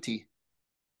this beauty.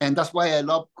 And that's why I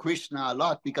love Krishna a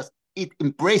lot, because it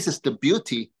embraces the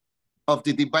beauty of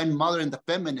the divine mother and the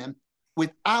feminine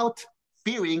without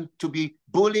fearing to be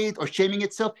bullied or shaming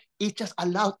itself. It just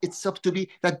allows itself to be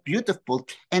that beautiful.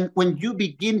 And when you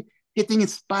begin getting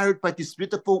inspired by this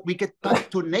beautiful, we get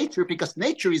back to nature, because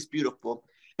nature is beautiful.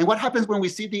 And what happens when we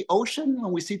see the ocean,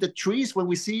 when we see the trees, when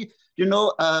we see,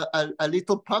 a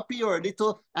little puppy or a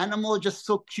little animal just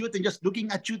so cute and just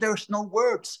looking at you, there's no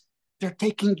words. They're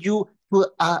taking you to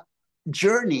a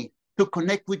journey to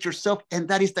connect with yourself. And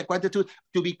that is the gratitude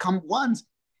to become one.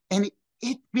 And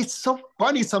it's so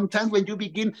funny sometimes when you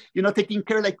begin, taking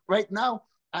care. Like right now,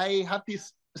 I have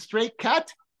this stray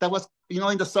cat that was,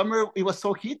 in the summer, it was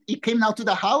so heat. It came now to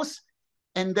the house.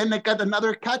 And then I got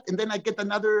another cat. And then I get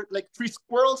another, like 3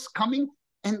 squirrels coming.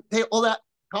 And they all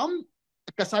come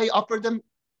because I offer them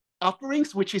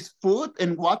offerings, which is food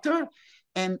and water.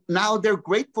 And now they're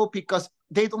grateful because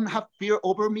they don't have fear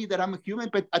over me that I'm a human.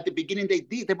 But at the beginning, they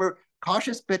did. They were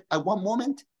cautious. But at one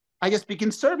moment, I just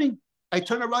begin serving. I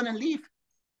turn around and leave.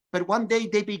 But one day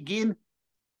they begin,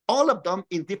 all of them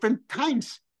in different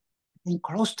times, being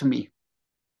close to me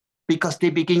because they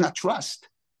begin a trust.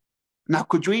 Now,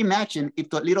 could you imagine if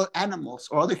the little animals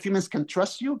or other humans can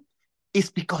trust you? It's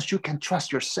because you can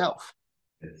trust yourself.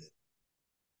 Yes.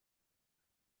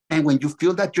 And when you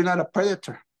feel that you're not a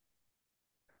predator,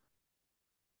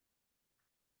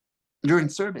 you're in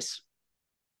service.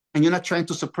 And you're not trying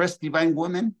to suppress divine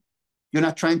women. You're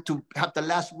not trying to have the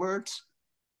last words.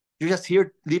 You're just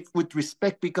here, live with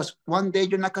respect, because one day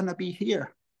you're not going to be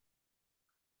here.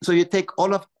 So you take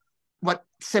all of what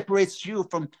separates you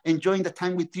from enjoying the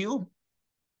time with you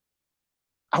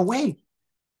away.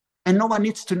 And no one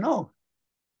needs to know,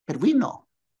 but we know.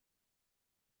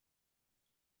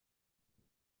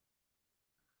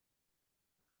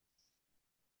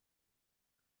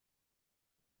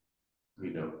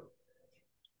 We know.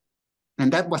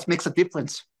 And that what makes a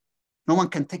difference. No one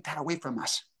can take that away from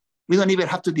us. We don't even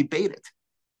have to debate it,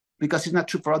 because it's not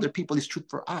true for other people, it's true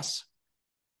for us.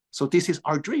 So this is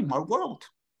our dream, our world.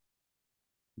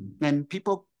 And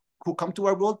people who come to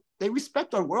our world, they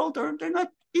respect our world, or they're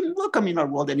not even welcome in our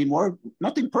world anymore.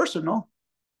 Nothing personal.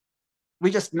 We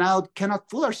just now cannot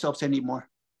fool ourselves anymore.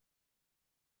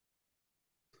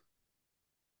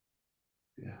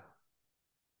 Yeah.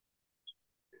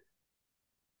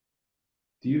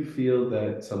 Do you feel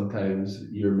that sometimes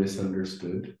you're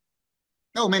misunderstood?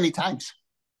 No, many times.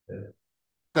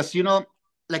 Because,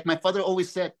 like my father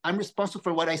always said, I'm responsible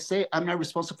for what I say. I'm not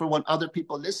responsible for what other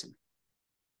people listen.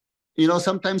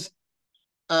 Sometimes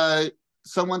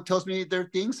someone tells me their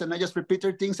things and I just repeat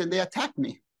their things and they attack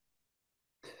me.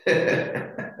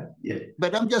 Yeah.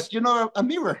 But I'm just, a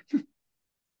mirror.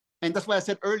 And that's why I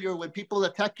said earlier, when people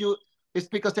attack you, it's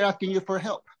because they're asking you for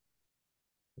help.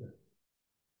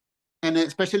 And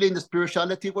especially in the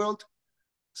spirituality world,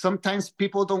 sometimes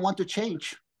people don't want to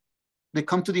change. They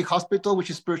come to the hospital, which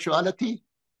is spirituality,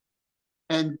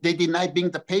 and they deny being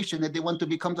the patient and they want to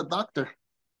become the doctor.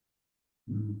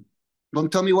 Mm-hmm.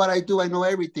 Don't tell me what I do. I know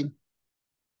everything.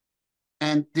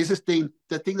 And this is the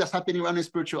thing that's happening around in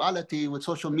spirituality with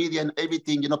social media and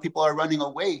everything. People are running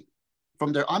away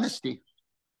from their honesty.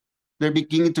 They're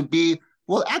beginning to be,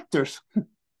 actors,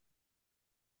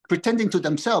 pretending to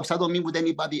themselves. I don't mean with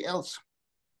anybody else.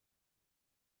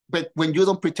 But when you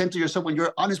don't pretend to yourself, when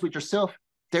you're honest with yourself,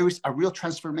 there is a real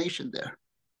transformation there.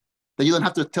 That you don't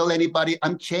have to tell anybody,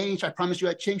 I'm changed. I promise you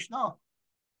I changed. No.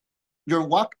 Your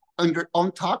walk and your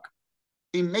own talk,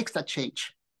 it makes that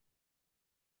change.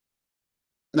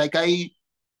 Like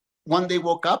one day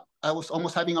woke up, I was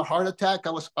almost having a heart attack.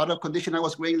 I was out of condition. I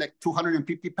was weighing like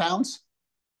 250 pounds.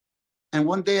 And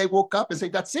one day I woke up and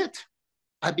said, that's it.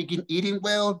 I begin eating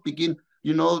well,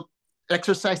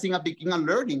 exercising, I begin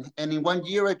learning. And in 1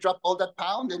 year, I dropped all that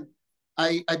pound and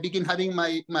I begin having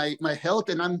my health,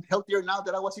 and I'm healthier now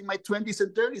than I was in my 20s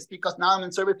and 30s because now I'm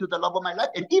in service to the love of my life.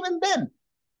 And even then,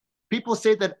 people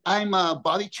say that I'm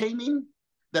body shaming,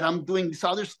 that I'm doing this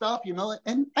other stuff,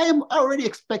 and I already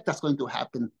expect that's going to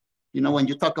happen. When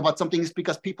you talk about something, it's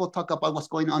because people talk about what's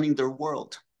going on in their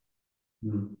world.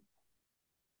 Mm.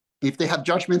 If they have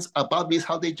judgments about me, it's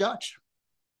how they judge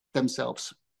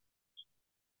themselves.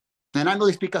 And I know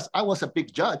it's because I was a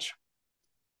big judge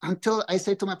until I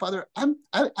say to my father,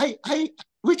 I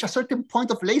reach a certain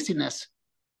point of laziness.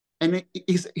 And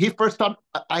he first thought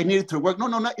I needed to work. No,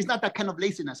 it's not that kind of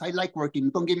laziness. I like working.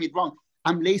 Don't get me wrong.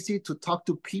 I'm lazy to talk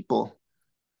to people,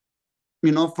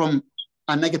 from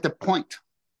a negative point.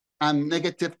 I'm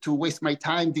negative to waste my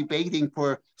time debating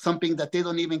for something that they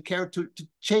don't even care to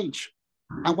change.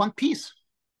 I want peace.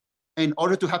 In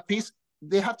order to have peace,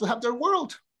 they have to have their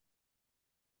world.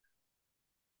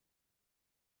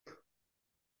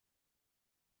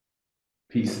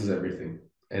 Peace is everything.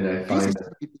 And I Peace find is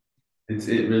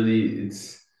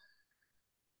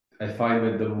that I find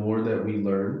that the more that we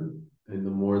learn and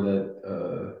the more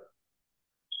that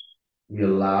we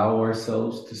allow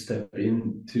ourselves to step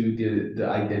into the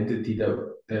identity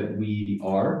that we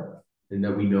are and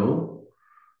that we know,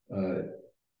 uh,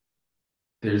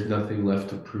 there's nothing left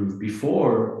to prove.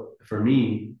 Before, for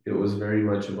me, it was very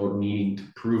much about needing to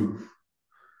prove.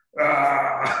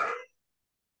 Ah,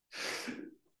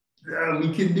 yeah,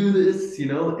 we can do this,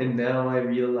 And now I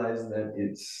realize that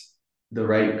it's the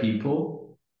right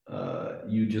people.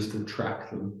 You just attract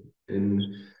them, and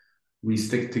we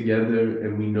stick together,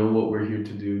 and we know what we're here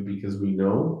to do because we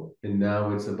know. And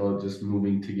now it's about just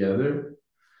moving together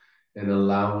and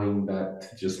allowing that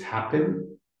to just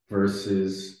happen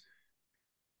versus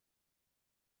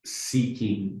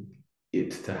seeking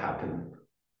it to happen.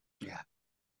 Yeah.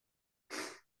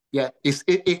 Yeah.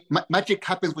 Magic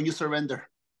happens when you surrender.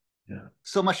 Yeah.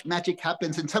 So much magic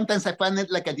happens. And sometimes I find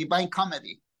it like a divine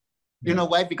comedy. You Yeah. know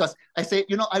why? Because I say,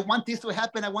 I want this to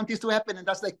happen. I want this to happen. And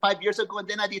that's like 5 years ago. And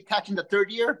then I detach in the third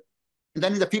year. And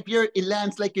then in the fifth year, it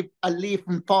lands like if a leaf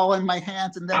and fall in my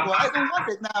hands. And then I go, I don't want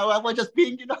it now. I was just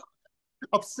being,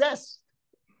 obsessed.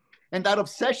 And that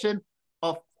obsession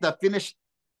of the finished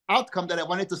outcome that I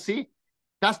wanted to see,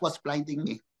 that's what's blinding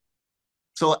me.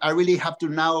 So I really have to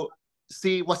now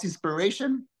see what's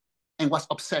inspiration and what's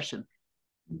obsession.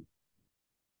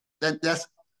 That's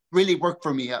really worked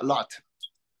for me a lot.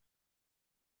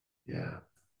 Yeah.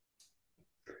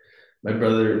 My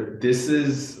brother, this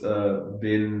has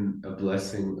been a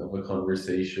blessing of a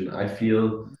conversation. I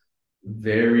feel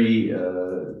very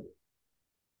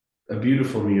a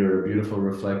beautiful mirror, a beautiful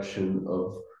reflection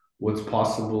of what's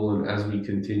possible. And as we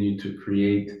continue to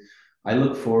create, I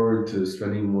look forward to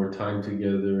spending more time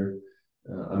together.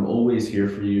 I'm always here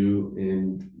for you.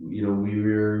 And, we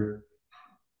were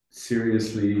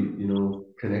seriously,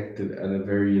 connected at a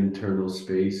very internal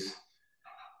space.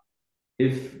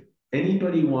 If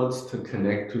anybody wants to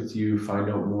connect with you, find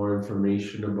out more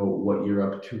information about what you're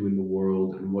up to in the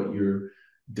world and what you're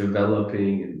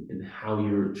developing and how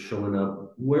you're showing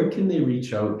up, where can they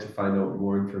reach out to find out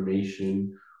more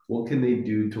information? What can they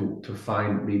do to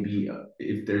find maybe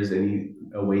if there's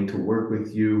a way to work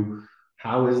with you?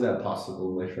 How is that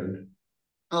possible, my friend?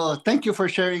 Oh, thank you for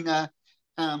sharing. I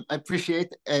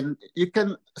appreciate. And you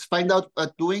can find out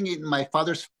doing in my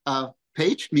father's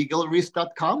page,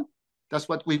 miguelruiz.com. That's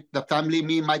what the family,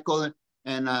 me, Michael,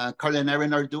 and Carl and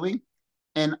Aaron are doing.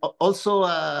 And also,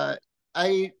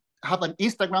 I have an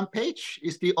Instagram page.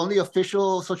 It's the only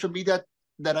official social media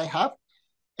that I have.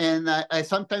 And I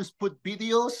sometimes put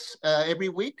videos every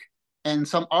week and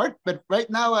some art. But right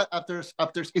now, after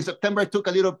in September, I took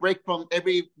a little break from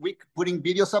every week putting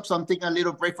videos up. So I'm taking a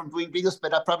little break from doing videos,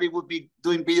 but I probably will be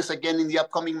doing videos again in the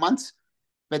upcoming months.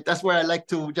 But that's where I like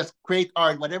to just create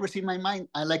art. Whatever's in my mind,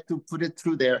 I like to put it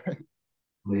through there.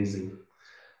 Amazing.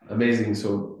 Amazing.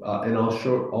 So, and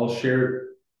I'll share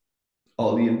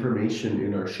all the information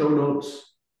in our show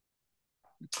notes.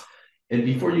 And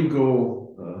before you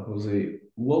go, Jose,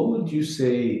 what would you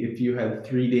say if you had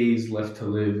 3 days left to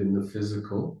live in the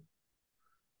physical?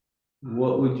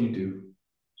 What would you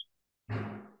do?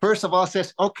 First of all,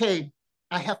 says, okay,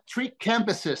 I have 3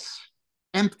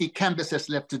 empty canvases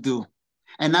left to do.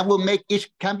 And I will make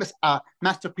each canvas a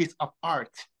masterpiece of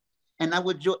art. And I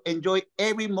would enjoy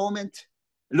every moment,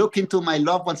 look into my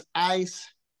loved one's eyes,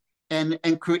 and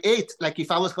create like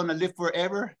if I was going to live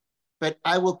forever. But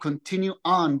I will continue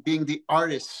on being the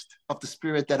artist of the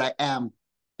spirit that I am.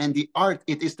 And the art,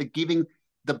 it is the giving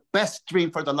the best dream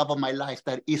for the love of my life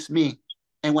that is me.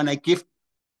 And when I give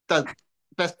the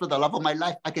best for the love of my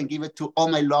life, I can give it to all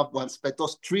my loved ones. But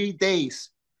those 3 days,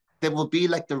 there will be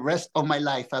like the rest of my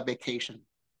life a vacation.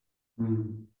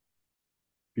 Mm,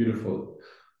 beautiful.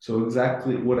 So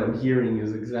exactly what I'm hearing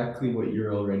is exactly what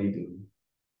you're already doing.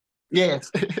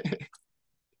 Yes.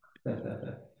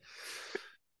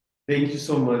 Thank you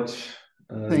so much,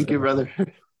 Thank you, brother.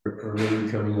 for really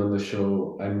coming on the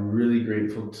show. I'm really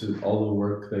grateful to all the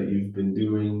work that you've been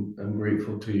doing. I'm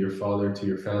grateful to your father, to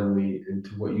your family, and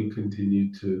to what you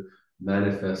continue to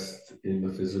manifest in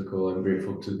the physical. I'm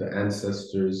grateful to the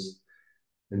ancestors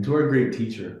and to our great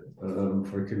teacher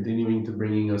for continuing to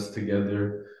bringing us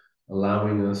together,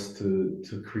 allowing us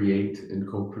to create and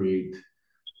co-create.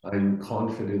 I'm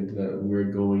confident that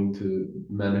we're going to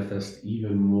manifest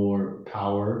even more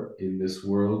power in this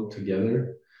world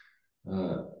together,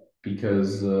 uh,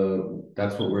 because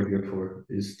that's what we're here for.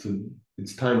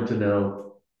 It's time to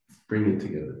now bring it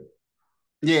together.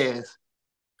 Yes.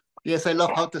 Yes, I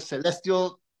love how the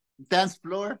celestial dance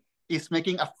floor is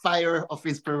making a fire of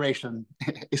inspiration.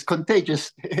 It's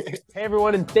contagious. Hey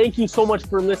everyone, and thank you so much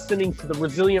for listening to the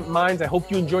Resilient Minds. I hope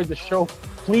you enjoyed the show.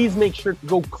 Please make sure to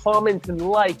go comment and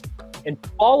like and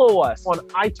follow us on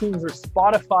iTunes or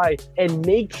Spotify, and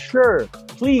make sure,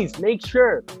 please make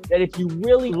sure that if you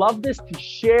really love this, to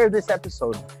share this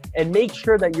episode, and make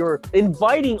sure that you're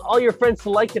inviting all your friends to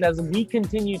like it as we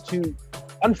continue to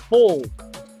unfold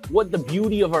what the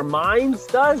beauty of our minds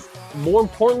does. More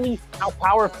importantly, how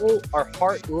powerful our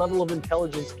heart level of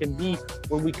intelligence can be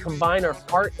when we combine our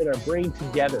heart and our brain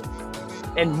together.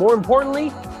 And more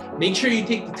importantly, make sure you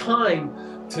take the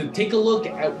time to take a look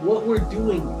at what we're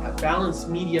doing at Balanced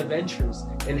Media Ventures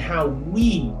and how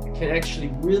we can actually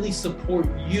really support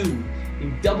you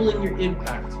in doubling your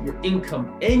impact, your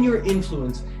income, and your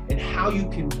influence, and how you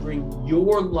can bring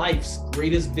your life's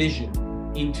greatest vision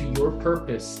into your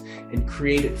purpose and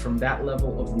create it from that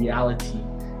level of reality.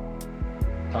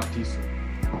 Talk to you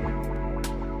soon.